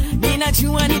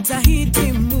 ninajua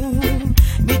nitahitimu,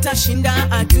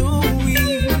 nitashinda adui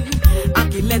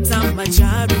akileta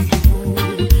majaribu.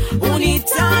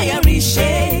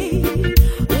 Unitayarishe,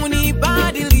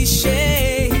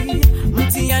 unibadilishe,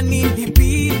 mtihani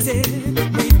nipite,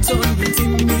 mito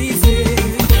nitimize.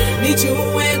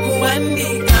 Nijue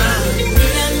kuandika,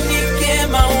 niandike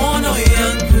maono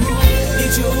yangu,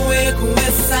 nijue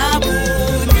kuhesabu,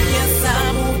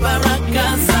 nihesabu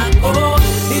baraka zako,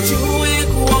 nijue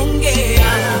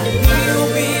kuongea,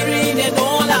 nihubiri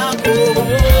neno lako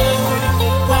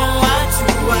kwa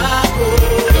watu wako.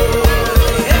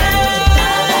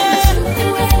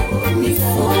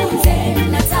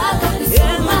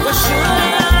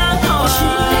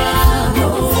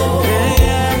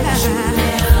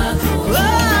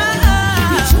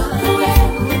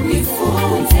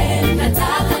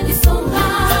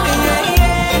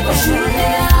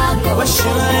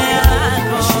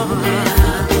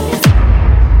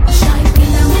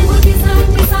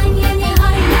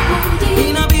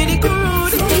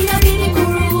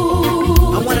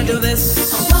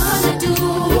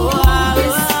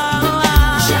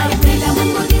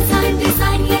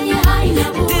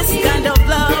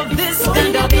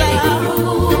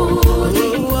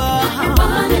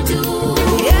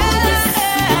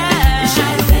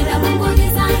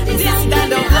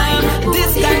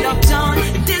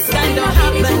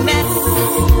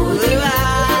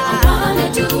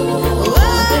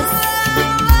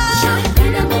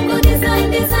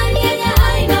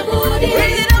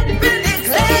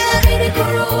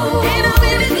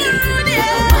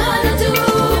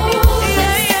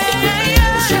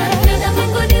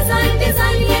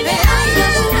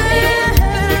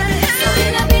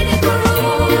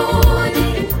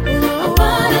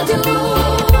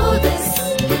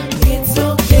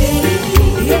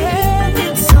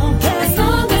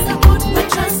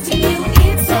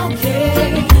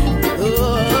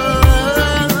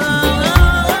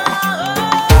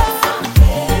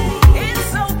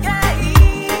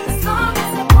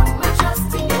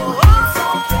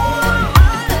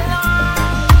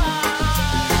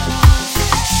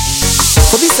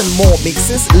 more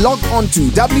mixes, log on to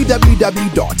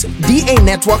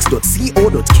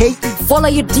www.danetworks.co.ke. Follow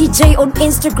your DJ on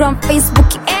Instagram,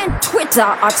 Facebook, and Twitter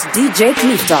at DJ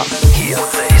Clifta. Hear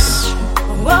this.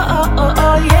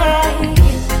 Oh, yeah.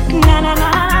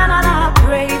 Na,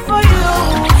 pray for you.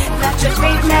 That your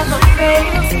faith never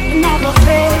fails, never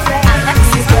fails.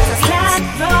 You gotta stand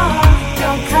firm,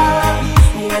 don't cower.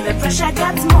 When the pressure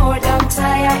gets more, don't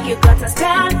tire. You gotta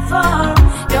stand firm,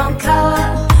 don't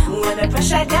cower. When the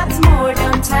pressure gets more,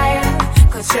 don't tire.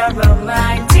 Cause you're a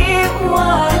mighty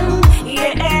one,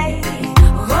 yeah.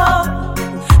 Oh,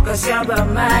 cause you're a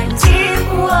mighty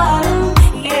one,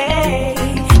 yeah.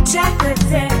 Check the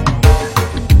thing.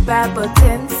 Bible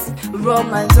tense,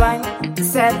 Romans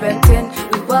 1:17.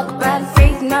 We walk by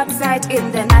faith, not sight.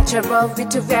 In the natural,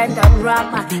 vitu venda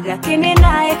rama. Lakini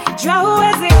nae, jua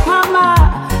huwezi kwama.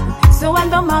 So when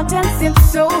the mountain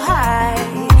seems so high,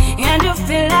 and you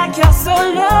feel like you're so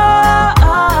low,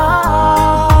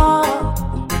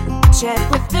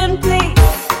 check within, please.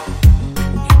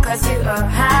 Cause you are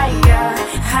higher,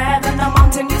 higher than the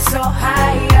mountain, you so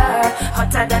higher.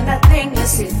 Hotter than the thing, you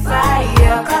see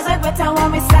fire. Cause I better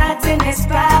when we start in this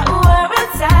power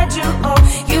inside you. Oh,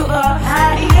 you are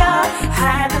higher,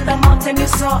 higher than the mountain, you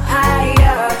so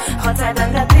higher. Hotter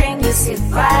than the thing, you see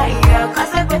fire.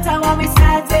 Cause I better when we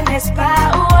start in this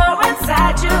power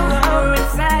inside you. Oh,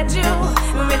 inside you,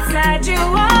 inside you.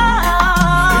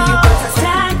 Oh, you gotta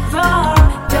stand firm,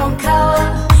 don't cower.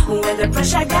 When the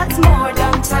pressure gets more,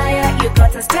 don't tire. You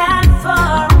gotta stand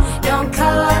firm, don't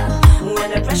cower.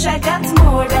 When the pressure gets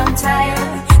more, don't tire.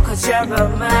 Cause you're a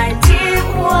mighty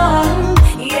one,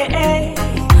 yeah.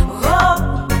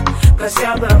 Oh, cause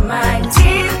you're a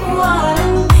mighty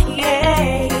one,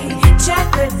 yeah. Check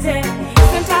the thing.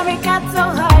 Sometimes it got so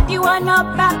hard, you are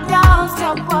not back down.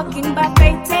 Stop walking, but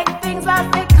they take things as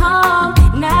they come.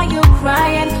 Now you're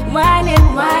crying,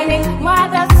 whining, why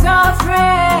that's so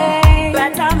afraid.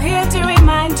 But I'm here to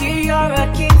remind you, you're a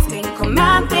king. Stay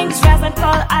command things, rise and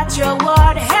fall at your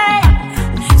word. Hey,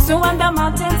 so when the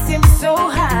mountain seems so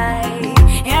high,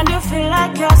 and you feel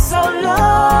like you're so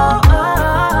low,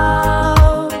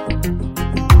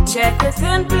 check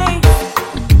within, please.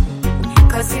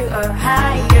 Cause you are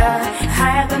higher,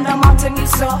 higher than the mountain, you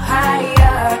so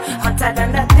higher. Hotter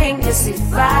than the thing, you see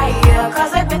fire.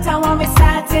 Cause I better when we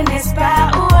start in this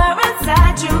power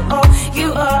inside you. Oh,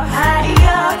 you are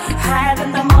higher, higher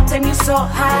than the mountain, you so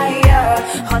higher.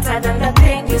 Hotter than the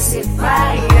thing, you see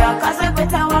fire. Cause I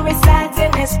better when we start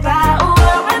in this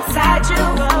power inside you.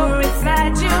 Oh,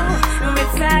 inside you,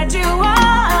 inside you.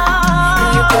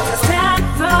 Oh, you gotta stand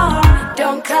firm,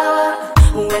 don't cower.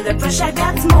 When the pressure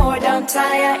gets more, don't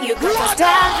tire. You gotta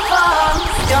stand firm,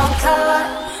 don't cower.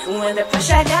 When the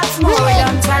pressure gets more,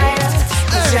 don't tire.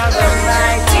 Cause you're a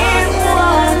mighty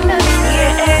one,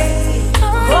 yeah.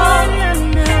 Oh,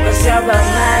 cause you're a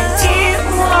mighty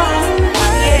one,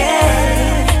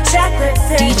 yeah. Check the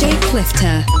thing. DJ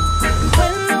Clifta.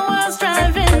 When the world's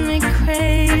driving me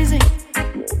crazy,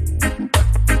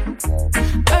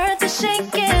 earth is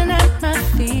shaking at my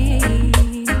feet.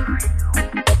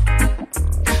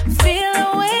 Feel a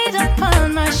weight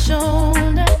upon my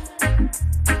shoulder.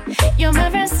 You're my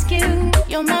rescue,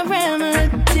 you're my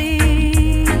remedy.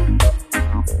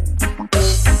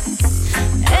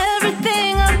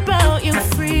 Everything about you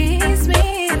frees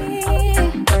me.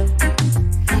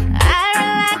 I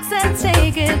relax and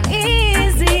take it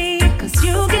easy. Cause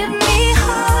you give me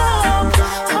hope,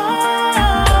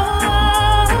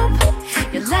 hope.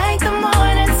 You're like the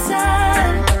morning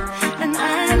sun, and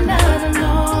I'm not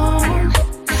alone.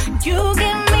 You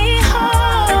give me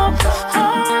hope,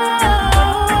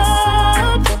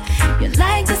 hope. You're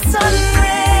like the sun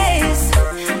rays.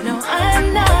 No,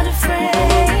 I'm not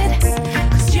afraid.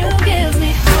 Cause you give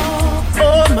me hope.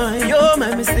 Oh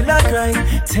my, me still a cry.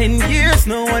 10 years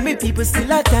now and me people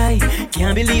still a die.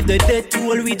 Can't believe the death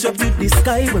toll reach up to the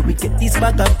sky. Where we get these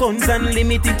bag of guns and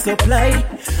limited supply.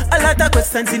 A lot of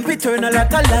questions in return, a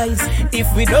lot of lies.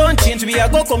 If we don't change, we are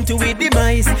gonna come to a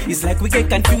demise. It's like we get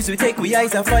confused, we take we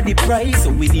eyes off of the price. So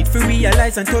we need to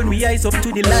realize and turn we eyes up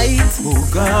to the light. Oh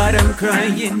God, I'm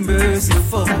crying mercy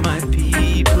for my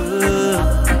people.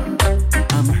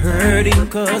 I'm hurting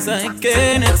cause I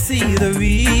cannot see the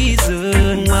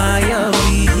reason why are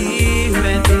we here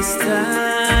at this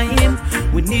time.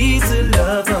 We need to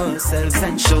love ourselves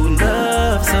and show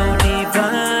love so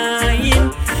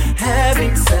divine.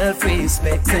 Having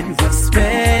self-respect and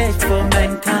respect for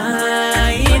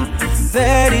mankind.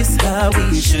 That is how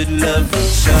we should love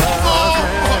each other.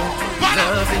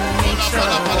 Loving each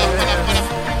other.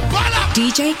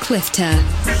 DJ Clifter.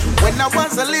 When I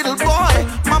was a little boy,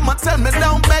 mama tell me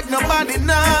don't beg nobody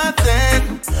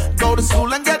nothing. Go to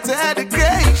school and get an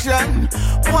education.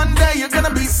 One day you're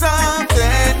gonna be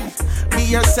something. Be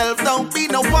yourself, don't be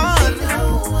no one.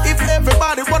 If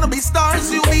everybody wanna be stars,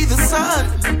 you be the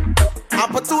sun.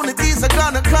 Opportunities are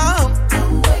gonna come.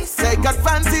 Take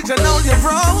advantage and hold your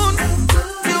own.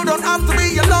 You don't have to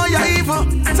be a lawyer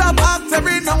even. Top actor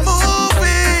in a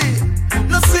movie.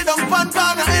 No sit down pan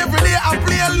corner every day and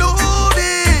play a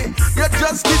loony. You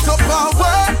just get up and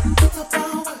work.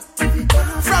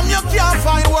 From you can't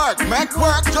find work, make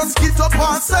work, just get up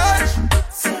and search.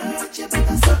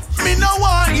 Me no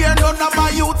want hear none of my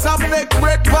youths a make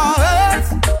bread for earth.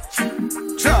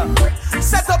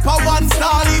 Set up a one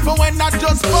star even when I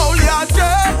just foul your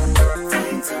dirt.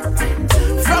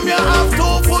 From you have 2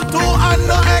 foot 2 and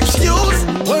no excuse.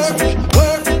 Work,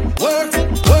 work, work,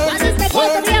 work,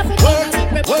 work,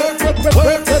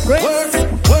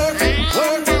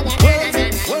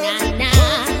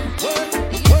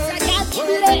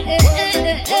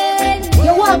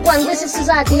 Yo, welcome, this is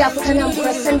Suzette, the African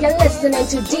Empress, and you're listening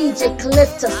to DJ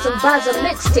Clifter, Sambaza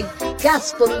Mixtape,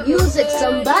 Gospel Music,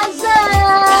 Sambaza.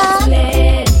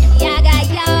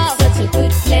 Such a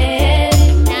good plan.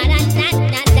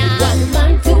 One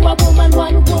man to a woman,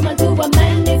 one woman to a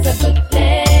man is a good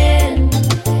plan.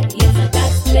 It's a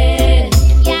God's plan.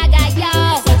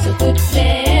 Such a good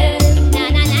plan.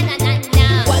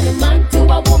 One man to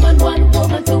a woman, one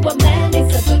woman to a man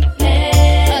is a good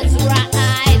plan. That's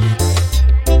right.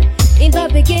 In the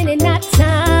beginning of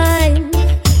time,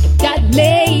 God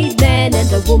made man and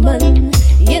the woman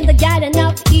in the Garden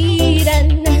of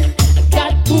Eden.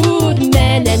 God put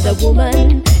man and the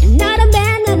woman, not a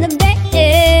man and a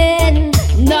man,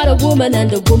 not a woman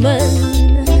and a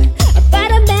woman,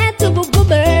 but a man to a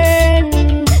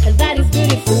woman. That is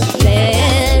beautiful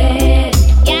plan.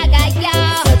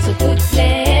 Such a good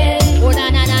plan. Oh na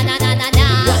na na na na na na.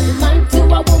 One man to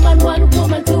a woman, one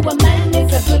woman to a man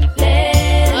is a good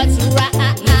plan. That's right.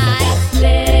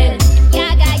 Plan.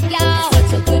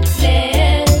 Such a good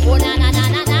plan. Oh na na na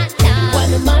na na na.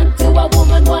 One man to a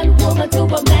woman, one woman to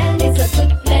a man is a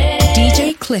good plan.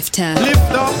 DJ Clifter.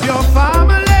 Lift up your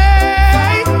family.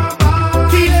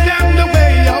 Teach them the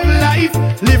way of life.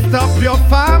 Lift up your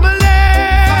family.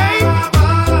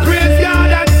 Praise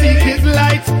God and seek His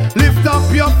light. Lift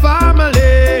up your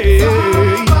family.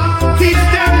 Teach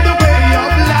them the way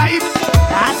of life.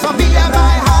 As for me and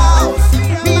my house,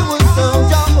 we will serve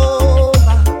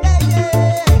Jehovah.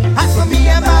 As for me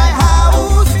and my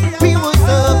house, we will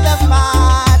serve the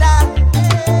Father.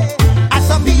 As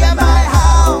for me and my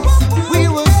house, we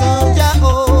will serve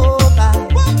Jehovah.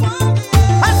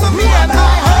 As for me and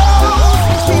my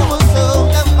house, we will serve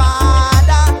the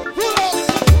Father.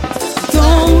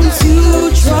 Don't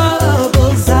you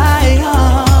trouble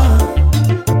Zion.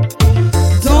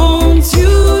 Don't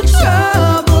you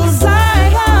trouble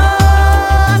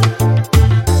Zion.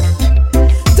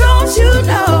 Don't you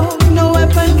know no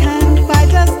weapon can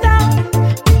fight us down?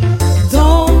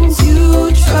 Don't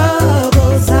you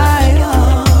trouble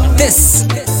Zion. This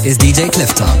is DJ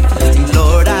Clifter.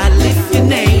 Lord, I lift your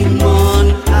name on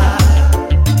high.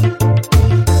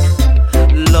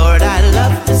 Lord, I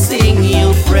love to sing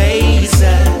your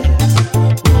praises.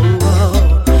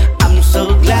 Oh, I'm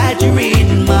so glad you're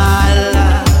in my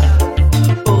life.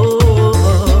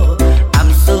 Oh,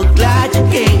 I'm so glad you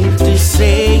came to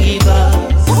save us.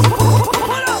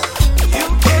 You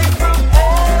came from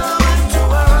heaven to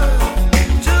earth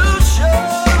to show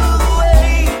the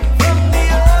way from the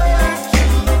earth to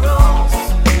the cross.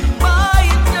 My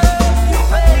death you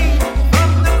paid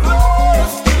from the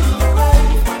cross to the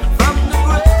grave, from the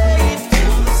grave to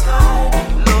the sky.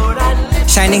 Lord, I lift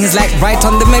Shining his light right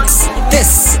on the mix.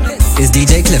 This is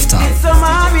DJ Clifter. It's a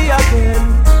mommy again.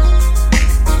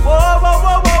 Whoa, whoa,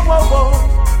 whoa, whoa, whoa, whoa.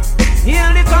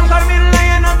 Heal the conquering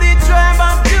lion of the tribe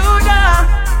of Judah.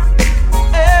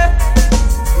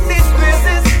 These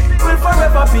praises will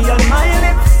forever be on my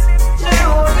lips.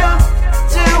 Jehovah,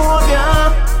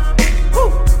 Jehovah.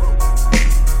 Woo.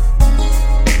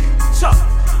 Chop.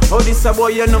 Oh, this a boy,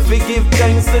 you know, give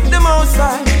thanks to the Most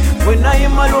High. When I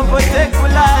am alone, protect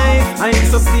my life. I ain't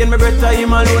sustain my breath, I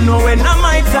am alone, know when I'm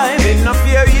my time. Me no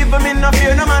fear evil, me no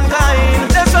fear no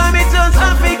mankind. That's why me just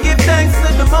have to give thanks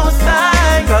to the Most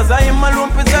High. Cause I am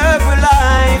alone, preserve my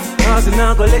life. Cause I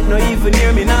not gonna let no evil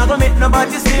near me, not gonna make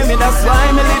nobody steer me. That's why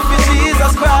me live for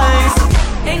Jesus Christ.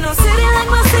 Ain't no city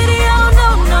like my city, oh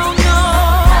no, no, no.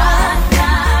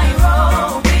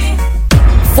 Nairobi.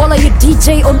 Follow your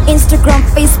DJ on Instagram,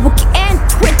 Facebook, and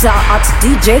Twitter at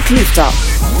DJ Clifter.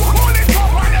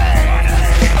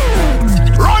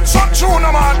 Run some tune,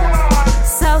 man.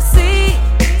 South Sea.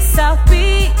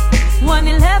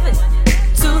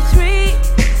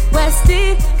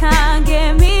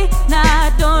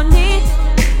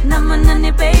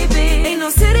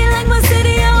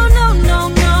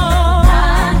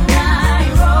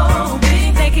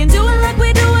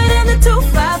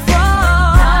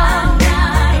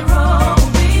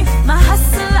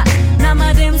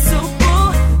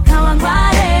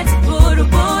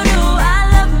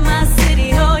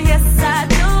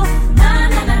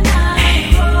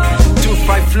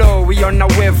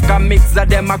 ka mix za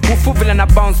dema kufu vile na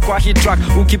bounce kwa hit track.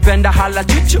 Ukipenda hala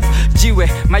chuchu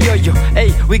jiwe mayoyo.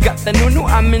 Hey, we got the nunu,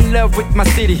 I'm in love with my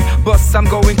city. Boss, I'm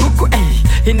going kuku. Hey,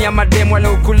 hini ya mademu wale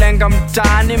ukulenga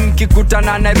mtani.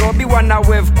 Mkikutana Nairobi wana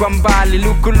wave kwa mbali.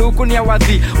 Luku ni ya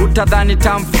wadhi utadhani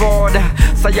Tom Ford.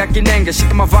 Saya kinenge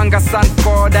shika mavanga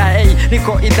Sanford. Hey,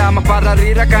 niko idama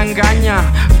pararira kanganya.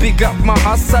 Big up my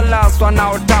hustlers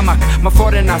wanaotamak. Ma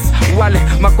foreigners wale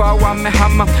makwa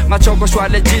wamehama. Machogo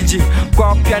shwale jiji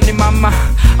kwa pia ni mama.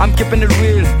 I'm keeping it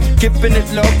real, keeping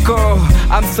it loco.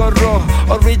 I'm so raw,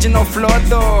 original flow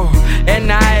though. And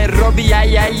Nairobi,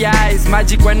 ay. It's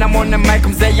magic when I'm on the mic,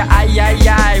 I'm saying ay.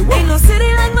 Ain't no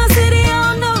city like my city,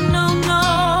 oh no.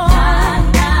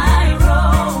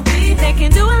 Nairobi, they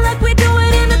can do it like we do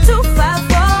it in the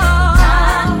 254.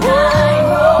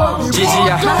 Nairobi, Gigi,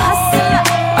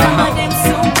 my name's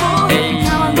Sumbu. Hey.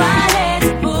 Now I'm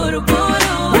riding, buru. I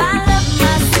love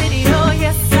my city, oh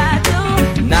yes I do.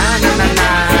 Nairobi.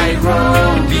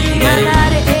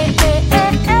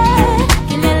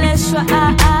 Kileleshwa,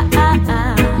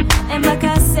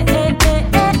 Embakase,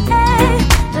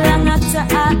 Langata,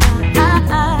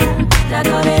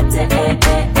 Dagoretti,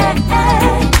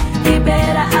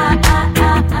 Libera,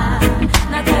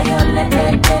 Nakayole,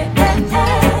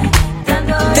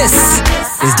 This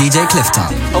is DJ Clifton.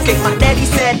 Okay, my daddy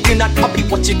said do not copy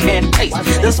what you can't taste.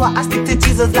 That's why I stick to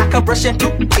Jesus like a brush and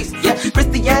toothpaste. Yeah,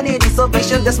 Christianity,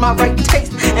 salvation, that's my right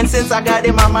taste. And since I got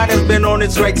it, my mind has been on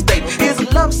its right state. His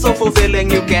love so fulfilling,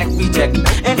 you can't reject.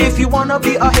 And if you wanna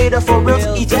be a hater for real,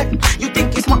 eject. You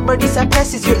think you're smart, but he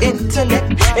surpasses your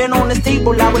intellect. And on this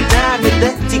table, I was down with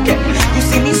the ticket. You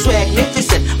see me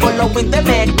swagnificent, following the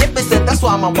magnificent. That's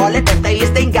why my wallet and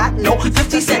playlist ain't got no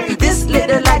 50 cents. This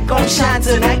little light gon' shine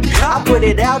tonight. I put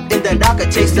it out in the dark, I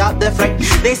chase out the fright.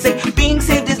 They say being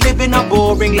saved is living a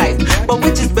boring life, but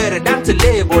which is better, than to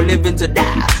live or living to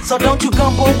die? So don't you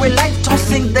gumbo with life,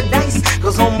 tossing the dice.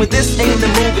 Cause home with this ain't the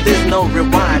movie, there's no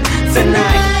rewind.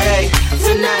 Tonight, hey,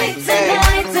 tonight, hey,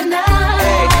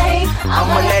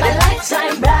 I'ma let it light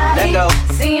shine bright. Let go.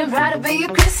 Seeing brighter, be a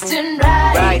Christian,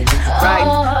 right?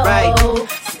 Right.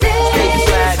 Stay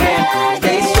swaggin'.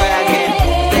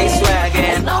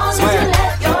 Swear.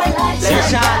 Let it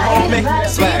shine, homie.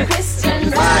 Swear.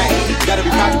 Right. Gotta be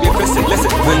proud to be a Christian.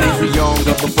 Listen. When they were young,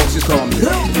 other folks just call me.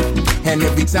 And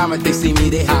every time that they see me,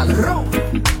 they holler.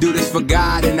 Do this for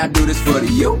God and I do this for the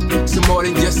you. So more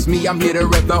than just me, I'm here to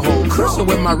rep the whole crew. So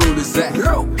where my rulers at?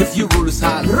 If you rulers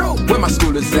holler, where my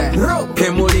schoolers at? Hey,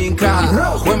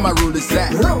 Mulinka, where my rulers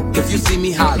at? If you see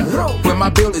me holler, where my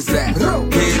builders at?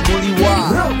 Hey, Muliwa.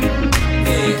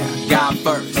 Yeah, God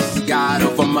first, God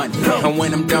over money. And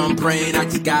when I'm done praying, I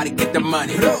just gotta get the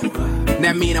money.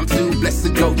 That mean I'm too blessed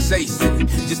to go chasing.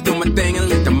 Just do my thing and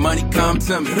let the money come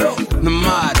to me. The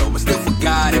motto, but still for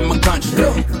God in my country.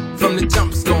 From the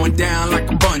jump, it's going down like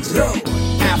a bungee.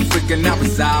 African, I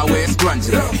was always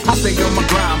grungy. I stay on my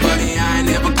grind, buddy, I ain't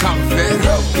never comfort.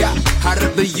 Yeah, out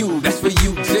of the U, that's for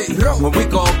you, G. When we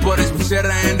go por this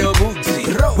Buchera and the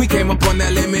Bucci. We came up on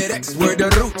that Limit X, word the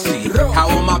Rucci. How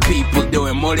all my people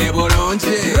doing? More than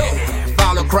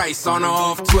follow Christ on or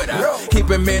off Twitter. Keep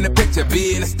him in the picture,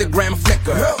 be an Instagram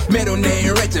flicker. Middle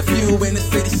name rich, a few in the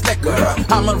city slicker.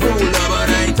 I'm a ruler, but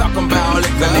I ain't talking about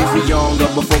liquor. They be younger,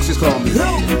 but folks just call me.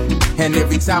 And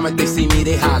every time that they see me,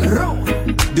 they holler.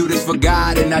 Do this for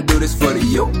God and I do this for the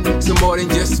you. So more than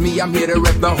just me, I'm here to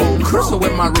rep the whole crew. So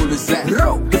where my rulers at?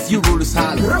 If you rulers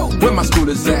holler, where my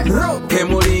schoolers at? Hey,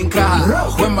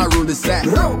 Mulinka, where my rulers at?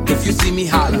 If you see me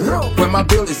holler, where my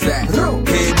builders at?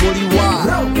 Hey, Muliwa.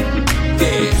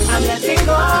 Yeah. I'm letting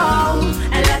go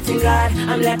and letting God.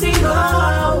 I'm letting go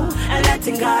and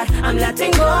letting God. I'm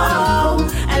letting go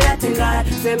and letting God.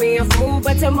 Say me a fool,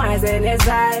 but I'm wise in His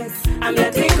eyes. I'm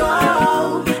letting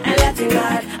go and letting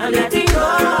God. I'm letting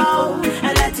go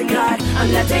and letting God.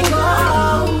 I'm letting go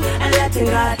and letting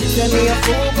God. Say me a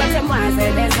fool, but I'm wise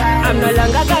in His eyes. I'm no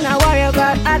longer gonna worry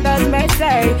about others may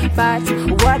say, but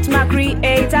what my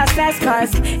Creator says.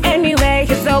 'Cause anyway,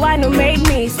 He's the one who made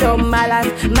me. So my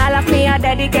life me I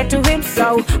dedicate to Him.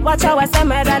 So watch how I say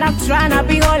me that I'm trying to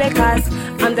be holy. 'Cause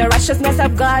I'm the righteousness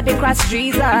of God in Christ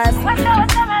Jesus. Watch how I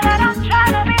say me that I'm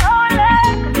trying to be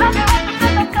holy. 'Cause I'm the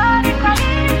righteousness of God in Christ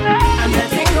Jesus. I'm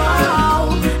letting go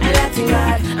and letting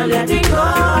God. I'm letting go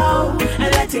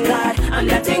and letting God. I'm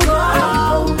letting go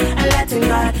and letting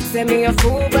God. Say me a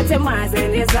fool, but I'm wise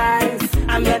in His eyes.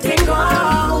 I'm letting go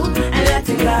and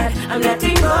letting God. I'm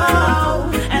letting go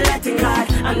and letting God.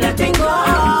 I'm letting go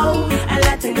and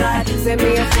letting God. Say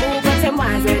me a fool, but I'm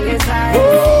wise in His eyes.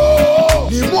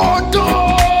 You want to?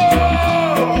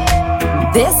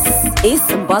 This is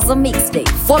Sambaza Mixtape.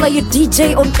 Follow your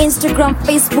DJ on Instagram,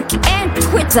 Facebook, and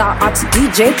Twitter at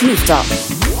DJ Clifter.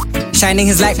 Shining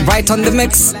his light right on the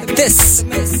mix. This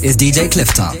is DJ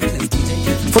Clifter.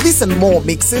 For this and more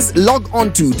mixes, log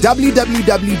on to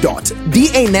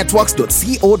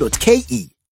www.danetworks.co.ke.